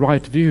about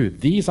right view,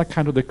 these are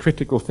kind of the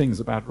critical things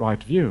about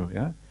right view.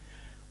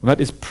 When that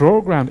is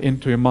programmed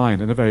into your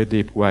mind in a very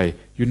deep way,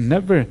 you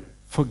never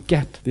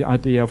forget the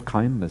idea of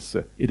kindness.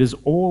 It is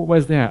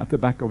always there at the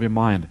back of your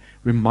mind,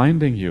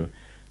 reminding you.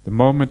 The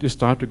moment you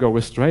start to go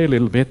astray a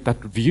little bit, that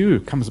view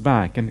comes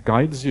back and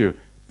guides you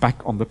back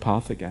on the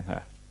path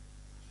again.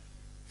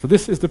 So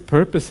this is the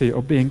purpose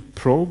of being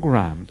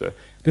programmed.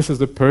 This is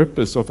the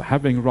purpose of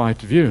having right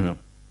view.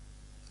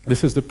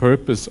 This is the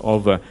purpose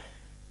of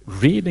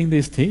reading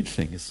these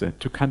teachings,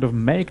 to kind of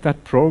make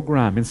that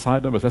program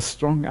inside of us as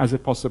strong as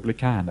it possibly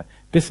can.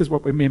 This is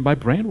what we mean by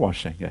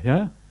brainwashing,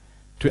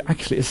 to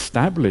actually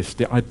establish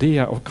the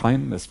idea of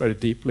kindness very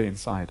deeply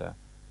inside.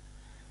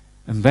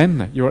 And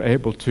then you're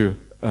able to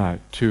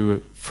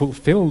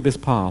fulfill this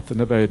path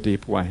in a very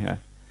deep way.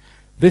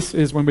 This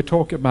is when we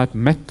talk about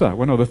metta.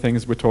 One of the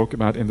things we talk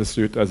about in the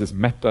suttas is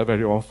metta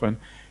very often,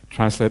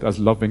 translated as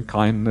loving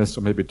kindness,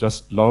 or maybe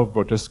just love,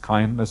 or just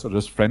kindness, or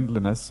just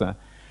friendliness.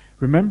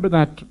 Remember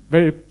that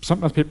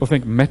sometimes people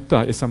think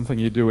metta is something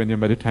you do in your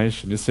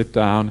meditation. You sit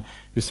down,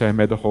 you say,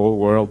 may the whole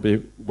world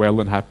be well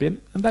and happy,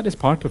 and that is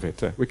part of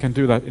it. We can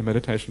do that in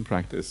meditation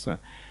practice.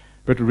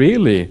 But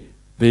really,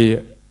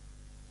 the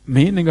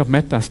meaning of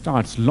metta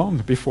starts long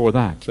before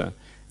that. And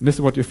this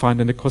is what you find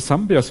in the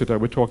Kosambhya Sutta we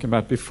were talking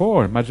about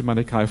before,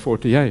 Majjhima Nikaya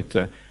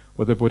 48,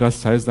 where the Buddha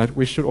says that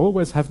we should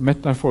always have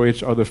metta for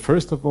each other,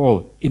 first of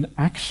all, in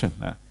action.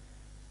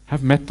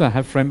 Have metta,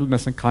 have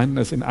friendliness and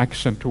kindness in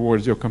action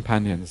towards your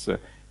companions.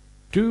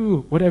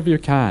 Do whatever you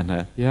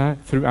can,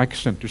 through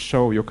action to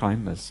show your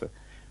kindness.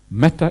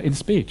 Metta in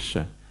speech,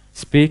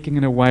 speaking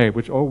in a way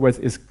which always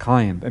is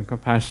kind and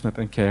compassionate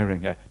and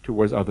caring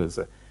towards others.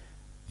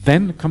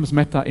 Then comes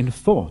metta in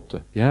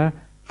thought,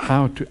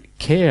 how to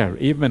care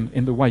even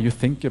in the way you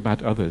think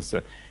about others.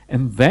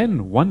 And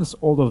then, once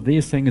all of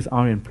these things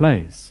are in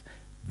place,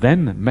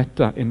 then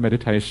metta in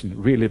meditation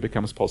really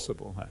becomes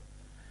possible.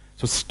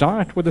 So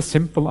start with the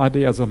simple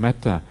ideas of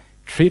metta.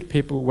 Treat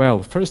people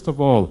well, first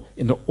of all,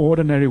 in the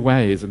ordinary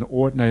ways, in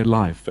ordinary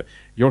life.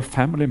 Your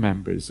family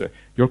members,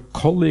 your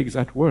colleagues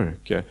at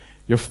work,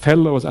 your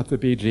fellows at the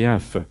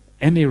BGF,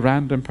 any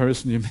random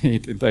person you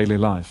meet in daily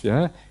life,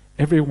 yeah?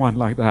 Everyone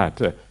like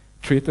that.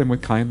 Treat them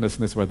with kindness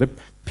in this way. The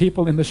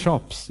people in the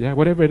shops, yeah,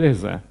 whatever it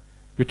is,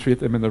 you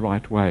treat them in the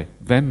right way.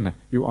 Then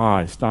you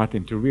are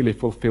starting to really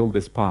fulfill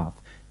this path.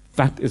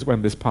 That is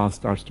when this path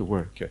starts to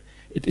work.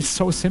 It is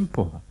so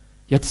simple,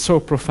 yet so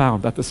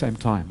profound at the same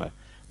time.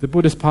 The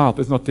Buddhist path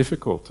is not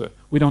difficult.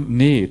 We don't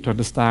need to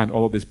understand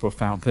all these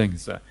profound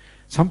things.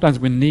 Sometimes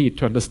we need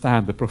to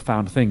understand the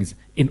profound things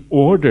in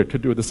order to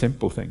do the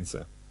simple things.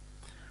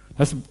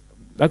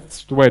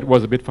 That's the way it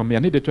was a bit for me. I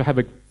needed to have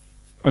an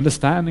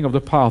understanding of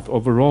the path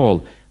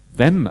overall.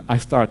 Then I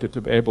started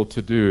to be able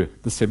to do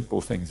the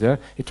simple things. Yeah?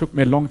 It took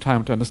me a long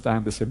time to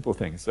understand the simple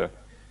things.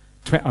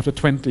 After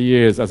 20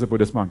 years as a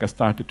Buddhist monk, I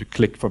started to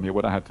click for me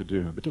what I had to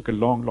do. It took a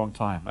long, long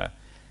time.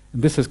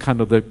 And this is kind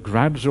of the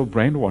gradual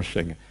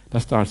brainwashing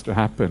that starts to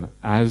happen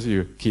as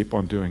you keep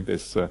on doing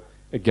this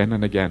again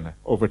and again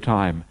over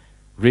time,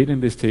 reading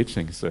these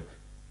teachings,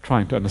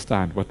 trying to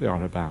understand what they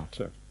are about.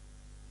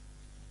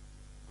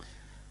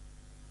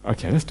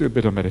 Okay, let's do a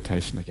bit of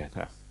meditation again.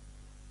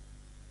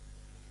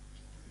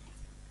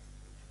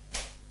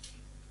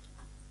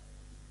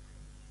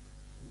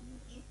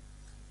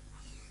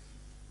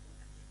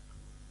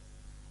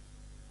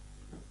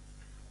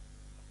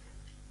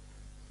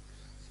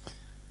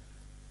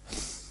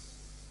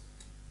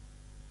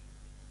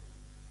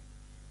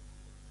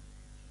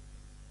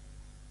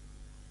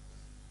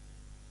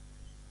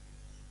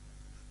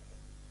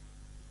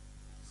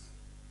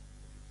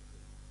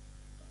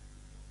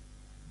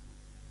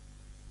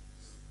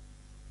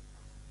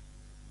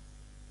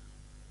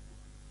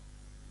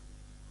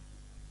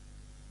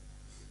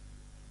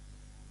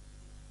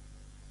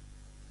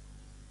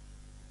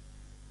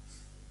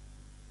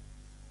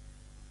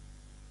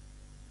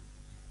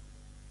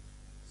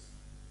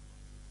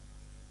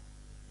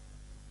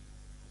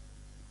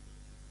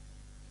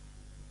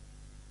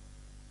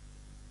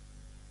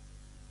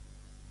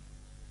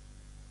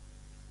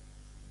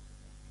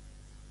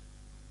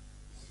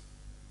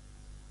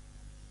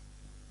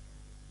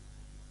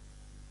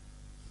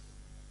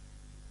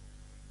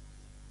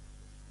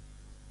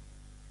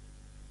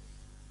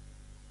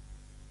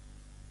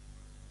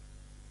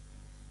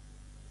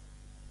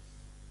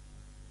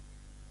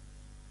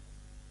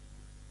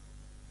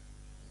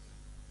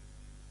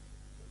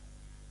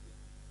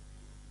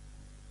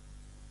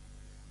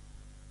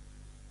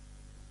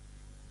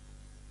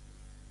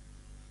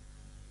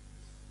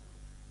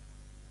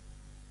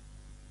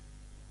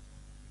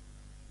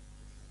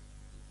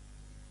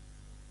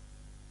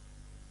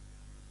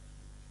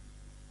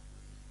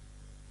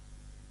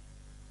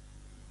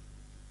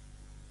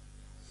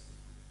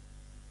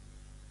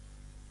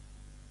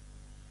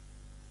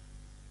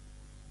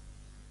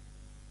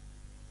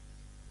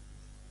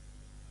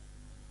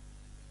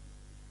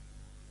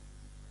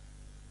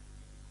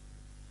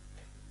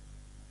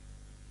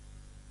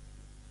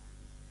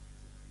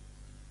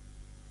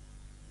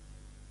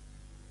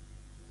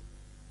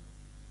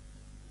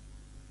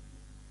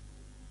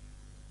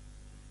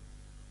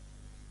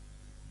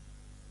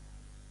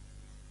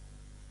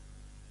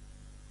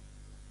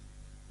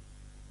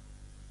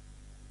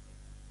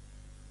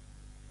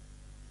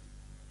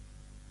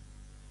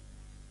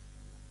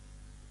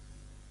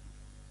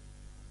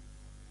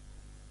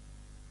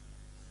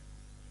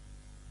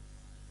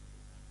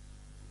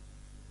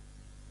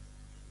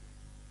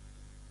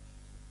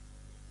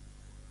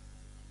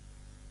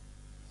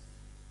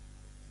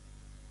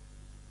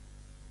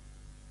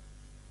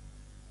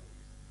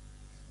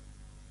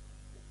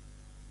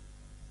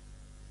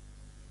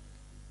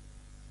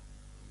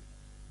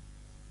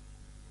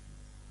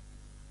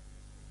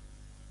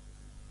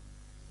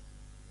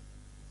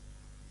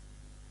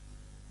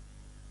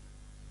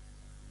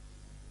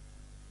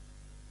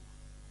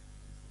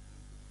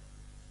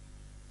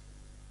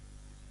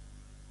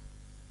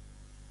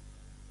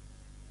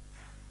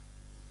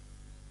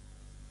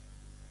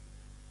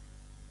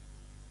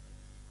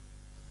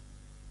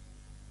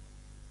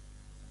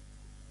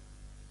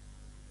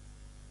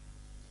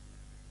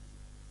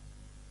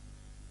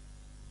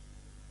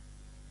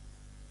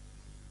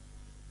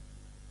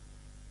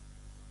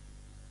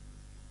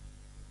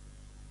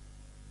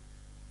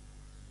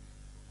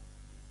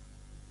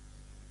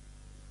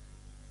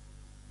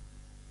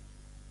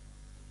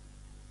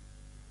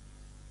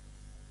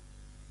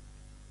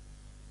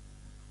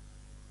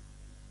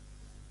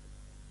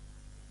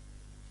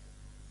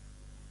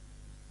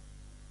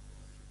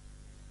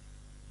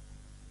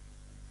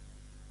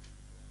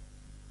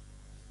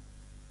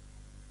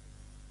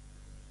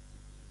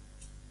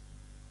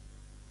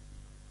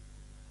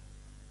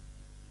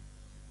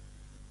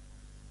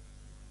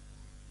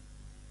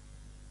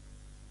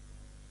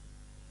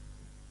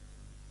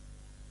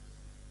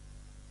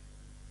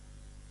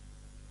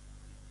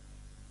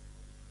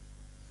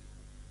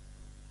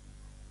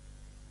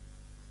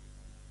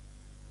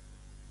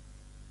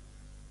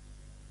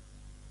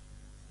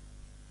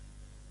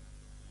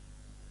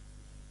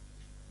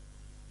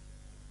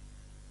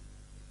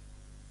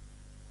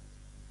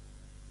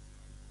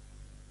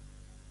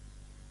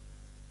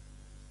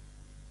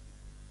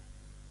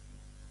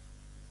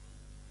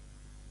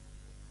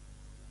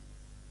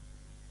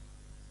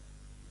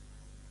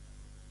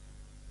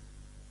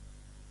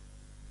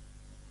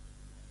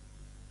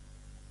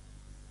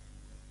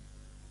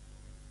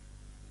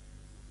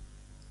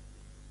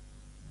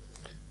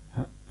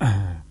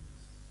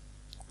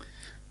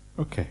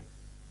 Okay.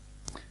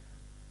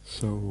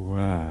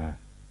 So,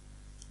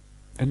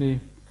 any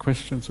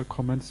questions or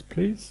comments,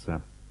 please?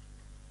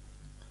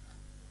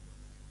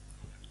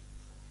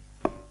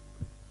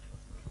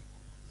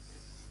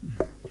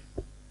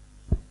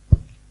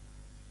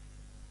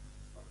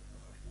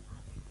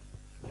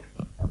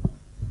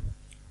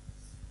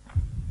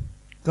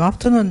 Good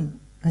afternoon,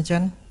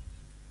 Ajahn.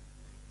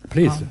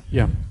 Please,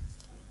 yeah.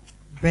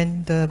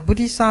 When the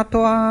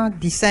Bodhisattva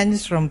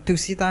descends from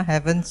Tusita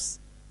heavens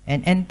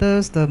and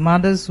enters the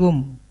mother's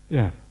womb,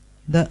 Yeah.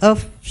 the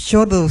earth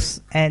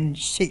shudders and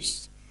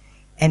shakes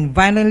and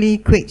violently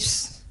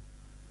quakes.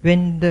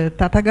 When the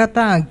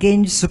Tathagata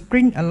gains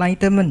supreme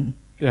enlightenment,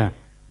 Yeah.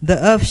 the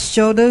earth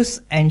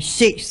shudders and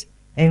shakes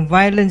and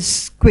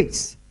violence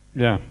quakes.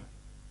 Yeah.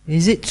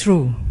 Is it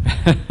true?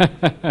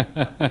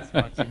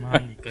 Majjhima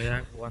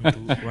Nikaya 1,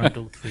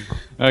 2, 3.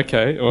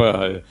 Okay,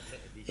 well,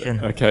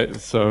 okay,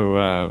 so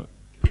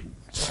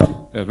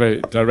a very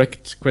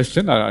direct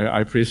question. I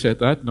appreciate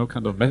that. No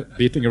kind of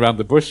beating around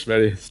the bush,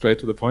 very straight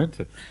to the point.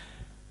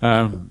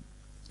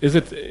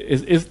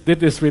 Did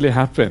this really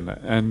happen?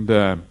 And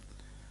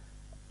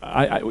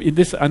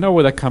I know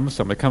where that comes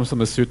from. It comes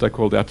from a sutta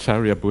called the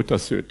Acharya Buddha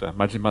Sutta,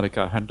 Majjhima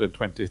Nikaya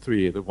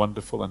 123, the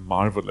wonderful and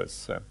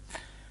marvelous.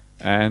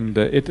 And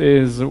it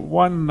is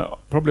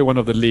probably one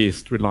of the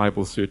least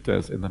reliable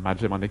suttas in the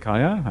Majjhima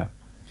Nikaya.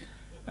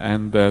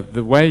 And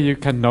the way you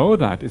can know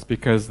that is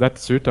because that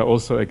sutta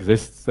also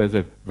exists. There's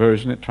a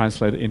version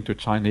translated into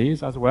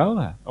Chinese as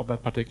well of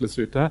that particular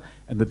sutta,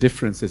 and the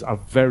differences are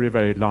very,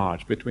 very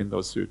large between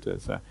those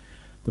suttas.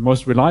 The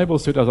most reliable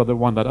suttas are the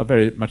ones that are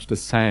very much the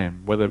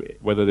same,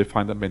 whether they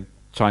find them in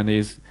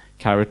Chinese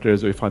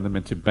characters or you find them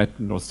in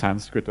Tibetan or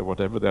Sanskrit or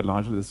whatever, they're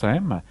largely the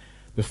same.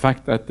 The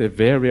fact that they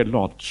vary a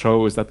lot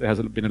shows that there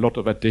has been a lot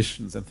of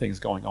additions and things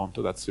going on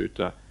to that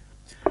sutta.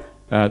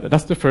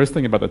 That's the first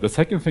thing about it. The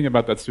second thing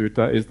about that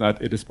sutta is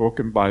that it is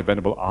spoken by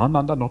Venerable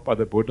Ananda, not by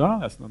the Buddha.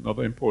 That's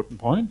another important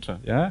point.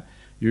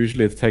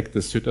 Usually it takes the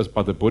suttas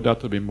by the Buddha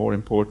to be more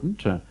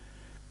important.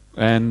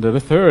 And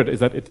the third is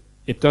that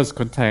it does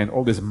contain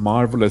all these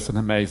marvelous and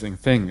amazing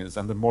things.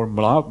 And the more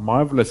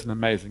marvelous and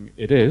amazing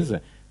it is,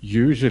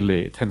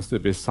 usually it tends to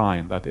be a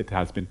sign that it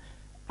has been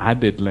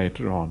added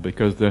later on,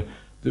 because the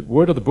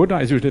word of the Buddha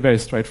is usually very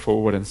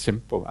straightforward and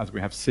simple, as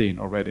we have seen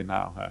already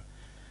now.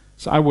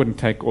 So I wouldn't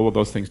take all of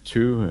those things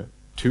too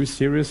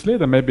seriously.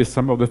 There may be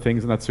some of the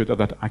things in that sutta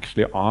that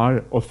actually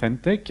are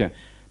authentic,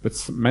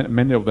 but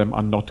many of them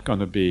are not going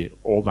to be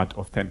all that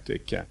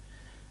authentic.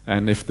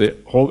 And if the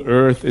whole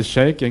earth is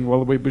shaking,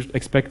 well, we would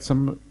expect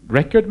some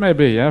record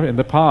maybe. In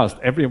the past,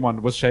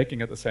 everyone was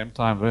shaking at the same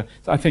time.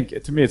 So I think,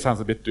 to me, it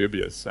sounds a bit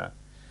dubious.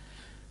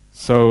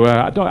 So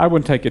I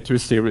wouldn't take it too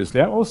seriously.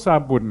 I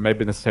wouldn't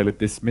maybe necessarily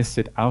dismiss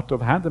it out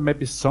of hand. There may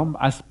be some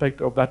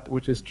aspect of that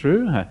which is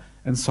true,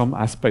 and some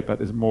aspect that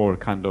is more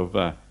kind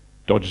of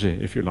dodgy,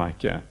 if you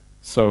like.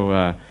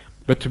 So,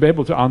 but to be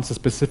able to answer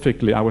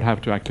specifically, I would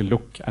have to actually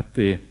look at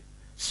the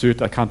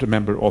sutta. I can't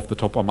remember off the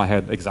top of my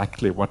head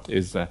exactly what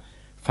is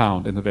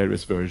found in the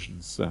various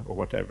versions or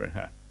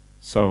whatever.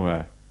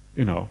 So,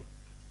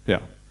 yeah.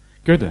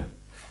 Good.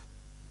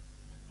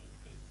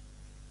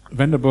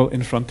 Venerable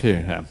in front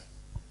here.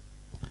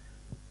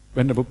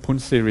 Venerable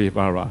Punsiri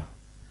Vara.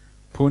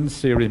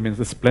 Punsiri means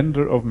the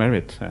splendor of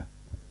merit.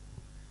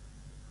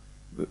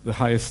 The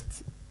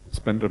highest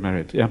splendor of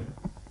merit. Yeah.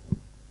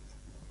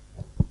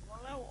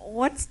 Well,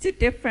 what's the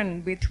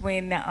difference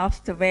between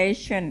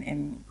observation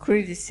and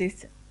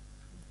criticism?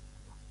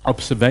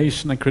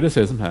 Observation and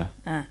criticism,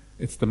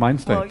 it's the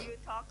mind state. Well, you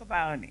talk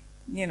about it,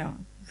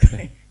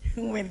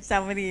 when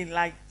somebody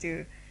likes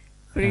to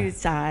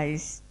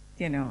criticize,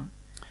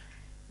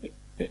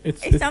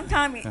 It's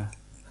sometimes...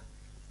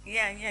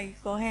 Yeah, you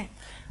go ahead.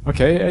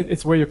 Okay,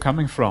 it's where you're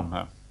coming from,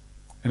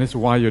 and it's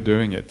why you're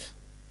doing it.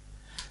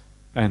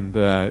 And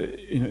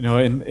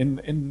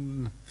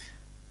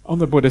on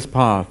the Buddhist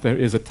path, there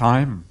is a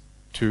time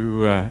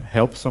to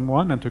help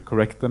someone and to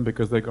correct them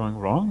because they're going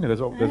wrong.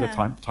 There's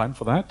a time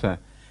for that.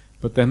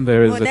 But then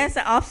there is. Well, that's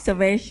an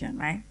observation,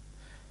 right?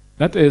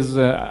 That is,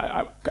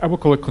 I would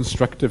call it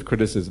constructive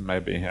criticism,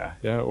 maybe,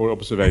 or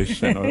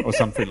observation, or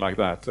something like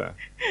that.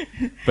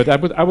 But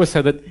I would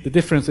say that the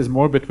difference is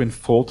more between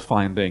fault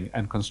finding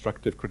and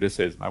constructive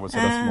criticism. I would say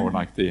that's more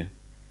like the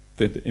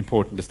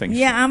important distinction.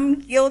 Yeah, I'm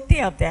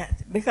guilty of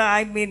that because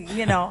I've been,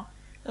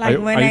 like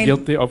are you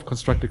guilty of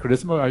constructive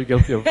criticism, or are you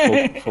guilty of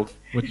fault?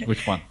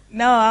 Which one?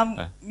 No,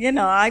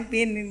 I've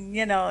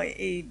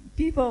been,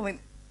 people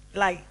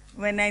like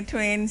when I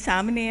train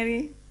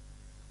seminary.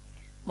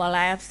 Well,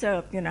 I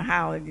observe,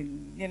 how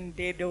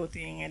they do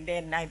things, and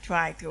then I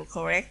try to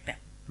correct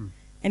them.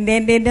 And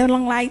then they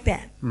don't like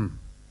that.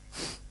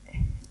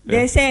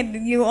 They said,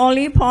 you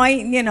only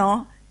point,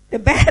 the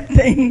bad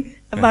thing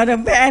about a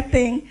bad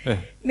thing.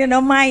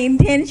 My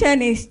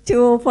intention is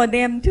for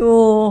them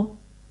to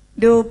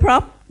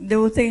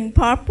do things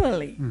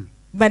properly.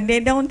 But they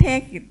don't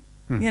take it.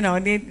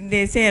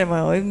 They say,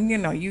 well,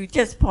 you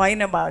just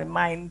point about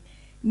my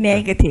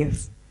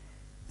negative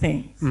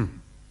things.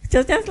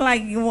 So just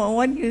like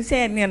what you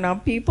said,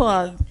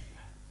 people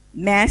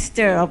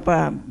master of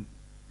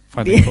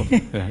like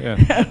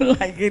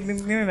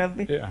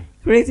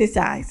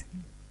criticize.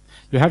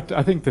 You have to.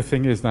 I think the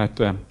thing is that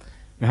you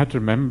have to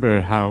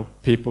remember how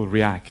people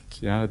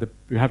react. Yeah,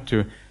 you have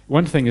to.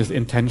 One thing is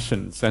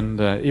intentions, and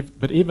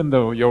but even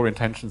though your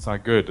intentions are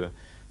good,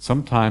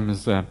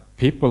 sometimes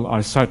people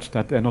are such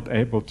that they're not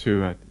able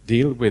to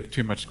deal with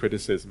too much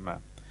criticism.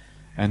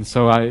 And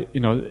so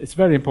it's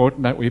very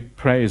important that we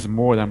praise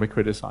more than we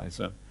criticize,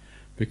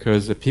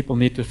 because people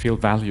need to feel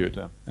valued.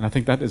 And I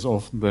think that is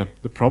often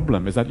the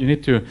problem, is that you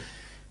need to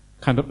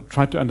kind of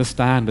try to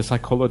understand the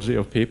psychology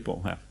of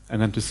people,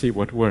 and then to see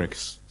what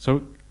works.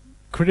 So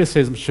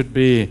criticism should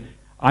be,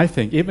 I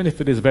think, even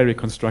if it is very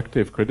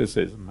constructive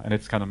criticism and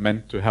it's kind of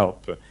meant to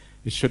help,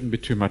 it shouldn't be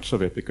too much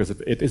of it, because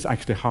it is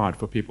actually hard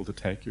for people to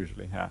take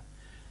usually.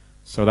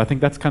 So I think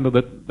that's kind of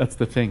that's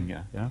the thing.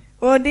 Yeah.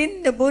 Well,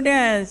 didn't the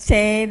Buddha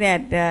say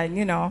that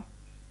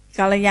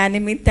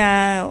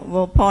Kalyanamitta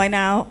will point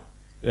out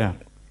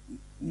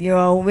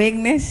your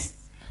weakness?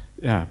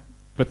 Yeah,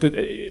 but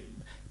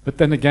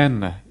then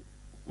again,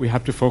 we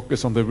have to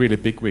focus on the really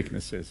big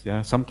weaknesses.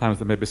 Yeah, sometimes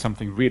there may be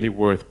something really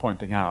worth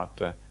pointing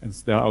out, and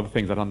there are other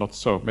things that are not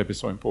so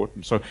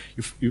important. So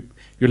you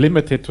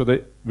limit it to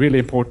the really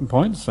important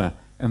points,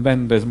 and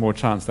then there's more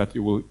chance that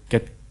you will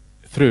get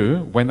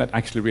through when that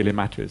actually really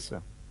matters.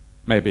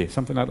 Maybe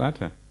something like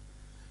that.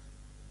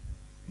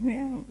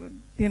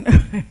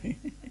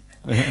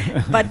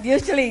 But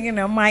usually,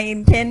 my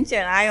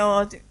intention, I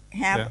always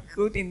have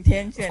good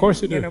intention. Of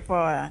course you do.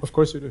 Of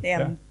course you do.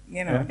 Them,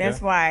 that's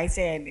why I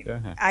said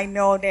I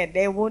know that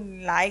they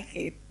wouldn't like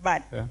it,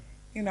 but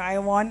I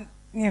want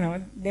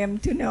them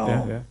to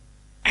know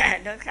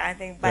that kind of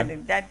thing.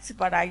 But that's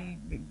what I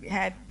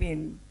had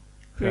been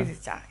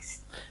criticized.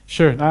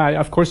 Sure.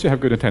 Of course you have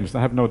good intentions.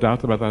 I have no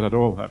doubt about that at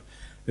all.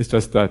 It's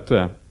just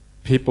that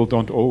people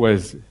don't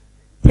always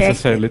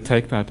necessarily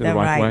take that in the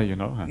right way,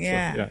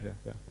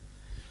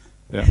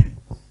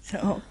 So,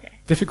 okay.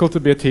 Difficult to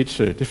be a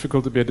teacher,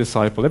 difficult to be a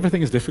disciple.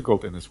 Everything is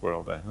difficult in this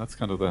world. That's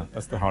kind of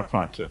the hard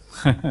part.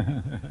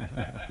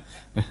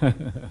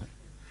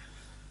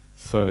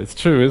 So it's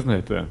true, isn't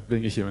it?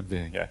 Being a human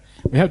being. Yeah.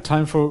 We have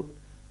time for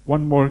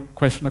one more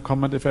question or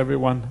comment if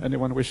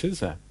anyone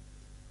wishes.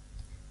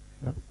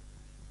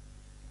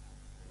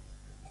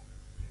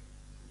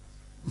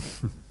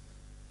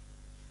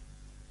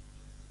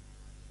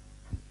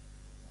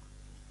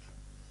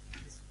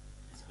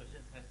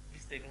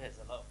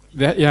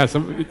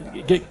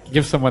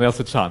 Give someone else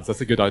a chance.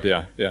 That's a good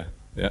idea. Yeah.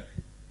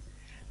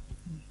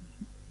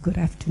 Good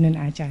afternoon,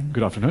 Ajahn.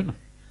 Good afternoon.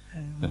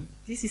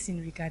 This is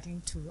in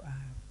regarding to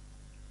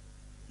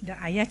the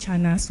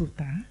Ayacana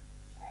Sutta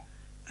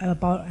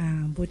about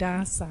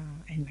Buddha's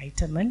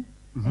enlightenment,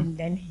 and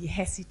then he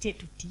hesitated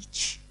to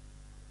teach.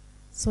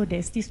 So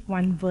there's this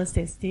one verse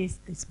that says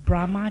this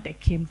Brahma that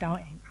came down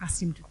and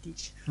asked him to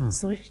teach.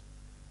 So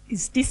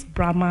is this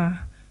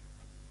Brahma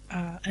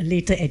a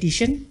later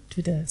addition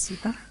to the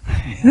sutta?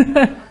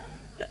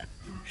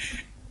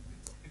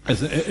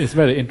 It's a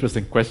very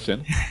interesting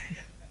question,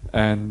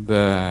 and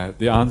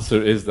the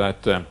answer is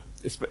that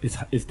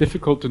it's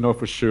difficult to know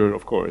for sure.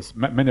 Of course,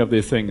 many of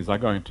these things are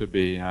going to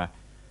be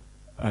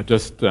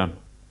just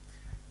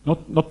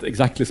not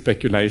exactly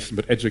speculation,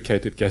 but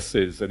educated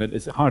guesses, and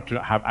it's hard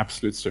to have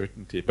absolute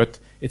certainty. But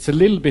it's a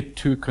little bit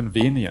too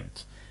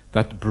convenient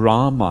that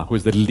Brahma, who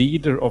is the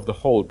leader of the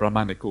whole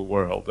Brahmanical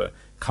world,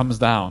 comes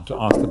down to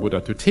ask the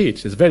Buddha to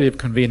teach. It's very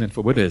convenient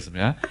for Buddhism,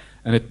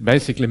 and it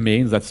basically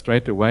means that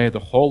straight away the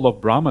whole of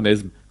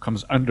Brahmanism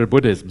comes under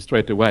Buddhism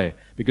straight away.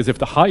 Because if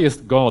the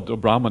highest god of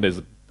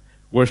Brahmanism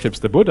worships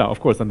the Buddha, of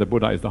course, then the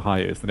Buddha is the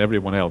highest, and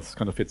everyone else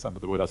kind of fits under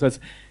the Buddha. So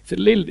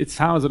it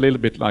sounds a little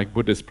bit like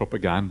Buddhist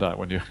propaganda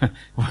when you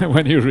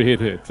when you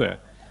read it.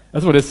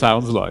 That's what it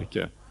sounds like.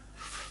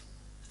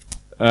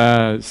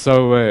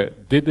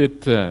 Did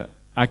it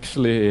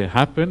actually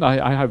happen?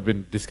 I have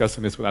been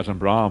discussing this with Ajahn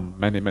Brahm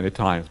many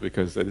times,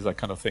 because these are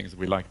kind of things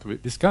we like to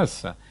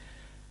discuss.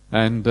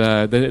 And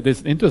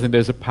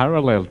there's a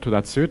parallel to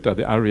that sutta,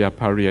 the Arya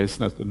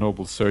Pariyesana, the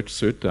Noble Search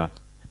Sutta,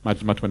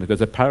 Majjhima 20.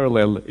 There's a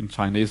parallel in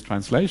Chinese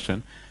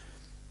translation,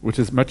 which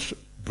is much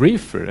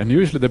briefer. And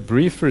usually the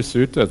briefer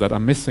suttas that are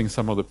missing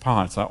some of the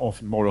parts are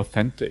often more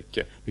authentic,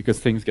 because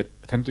things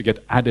tend to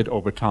get added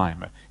over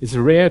time. It's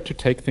rare to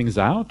take things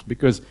out,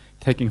 because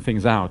taking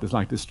things out is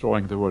like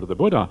destroying the word of the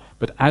Buddha,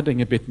 but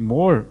adding a bit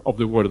more of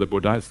the word of the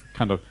Buddha is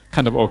kind of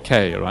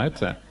okay,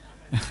 right?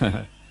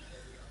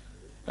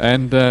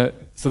 And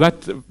so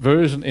that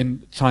version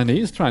in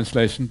Chinese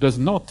translation does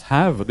not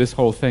have this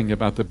whole thing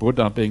about the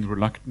Buddha being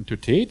reluctant to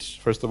teach.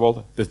 First of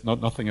all, there's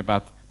nothing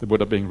about the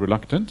Buddha being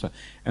reluctant.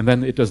 And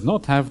then it does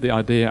not have the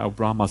idea of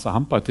Brahma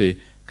Sahampati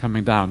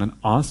coming down and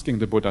asking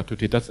the Buddha to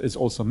teach. That is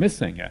also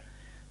missing.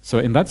 So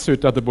in that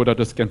sutta, the Buddha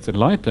just gets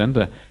enlightened,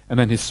 and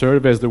then he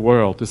surveys the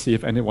world to see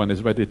if anyone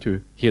is ready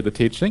to hear the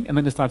teaching, and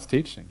then he starts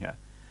teaching.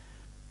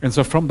 And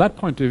so from that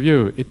point of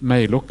view, it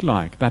may look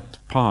like that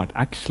part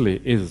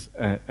actually is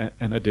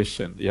an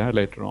addition,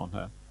 later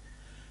on.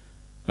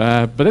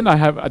 But then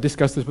I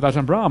discussed this with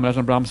Ajahn Brahm, and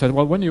Ajahn Brahm said,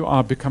 well, when you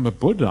become a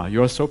Buddha,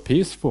 you are so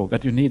peaceful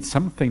that you need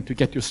something to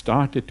get you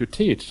started to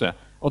teach.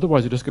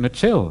 Otherwise, you're just going to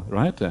chill,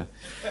 right?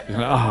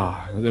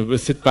 We'll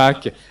sit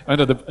back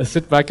under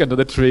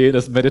the tree and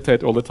just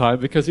meditate all the time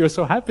because you're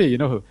so happy. You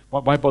know,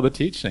 why bother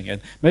teaching?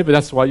 And maybe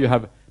that's why you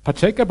have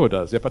Pacceka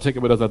Buddhas. Yeah, Pacceka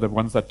Buddhas are the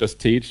ones that just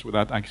teach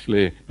without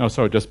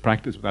just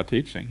practice without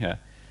teaching. Yeah.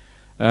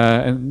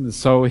 And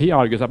so he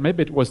argues that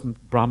maybe it wasn't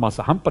Brahma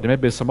Sahampati,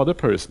 maybe some other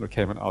person who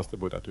came and asked the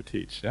Buddha to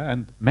teach. Yeah?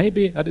 And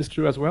maybe that is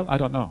true as well. I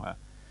don't know.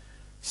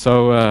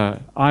 So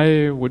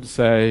I would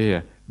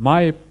say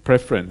my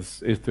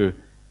preference is to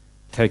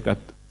take that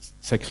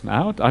section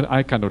out.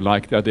 I kind of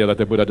like the idea that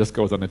the Buddha just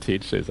goes on and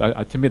teaches.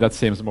 To me, that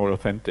seems more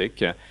authentic.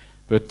 Yeah.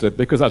 But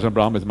because Ajahn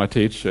Brahm is my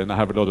teacher and I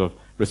have a lot of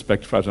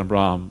respect for Ajahn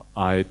Brahm,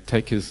 I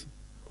take his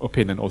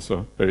opinion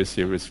also very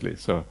seriously.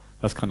 So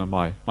that's kind of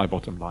my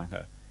bottom line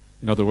here.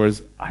 In other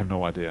words, I have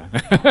no idea.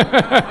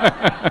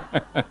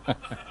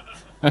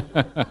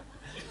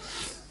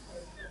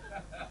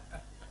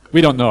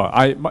 We don't know.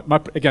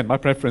 Again, my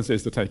preference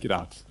is to take it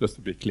out, just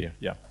to be clear.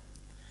 Yeah.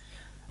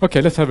 Okay,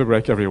 let's have a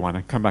break, everyone,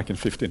 and come back in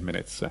 15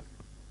 minutes.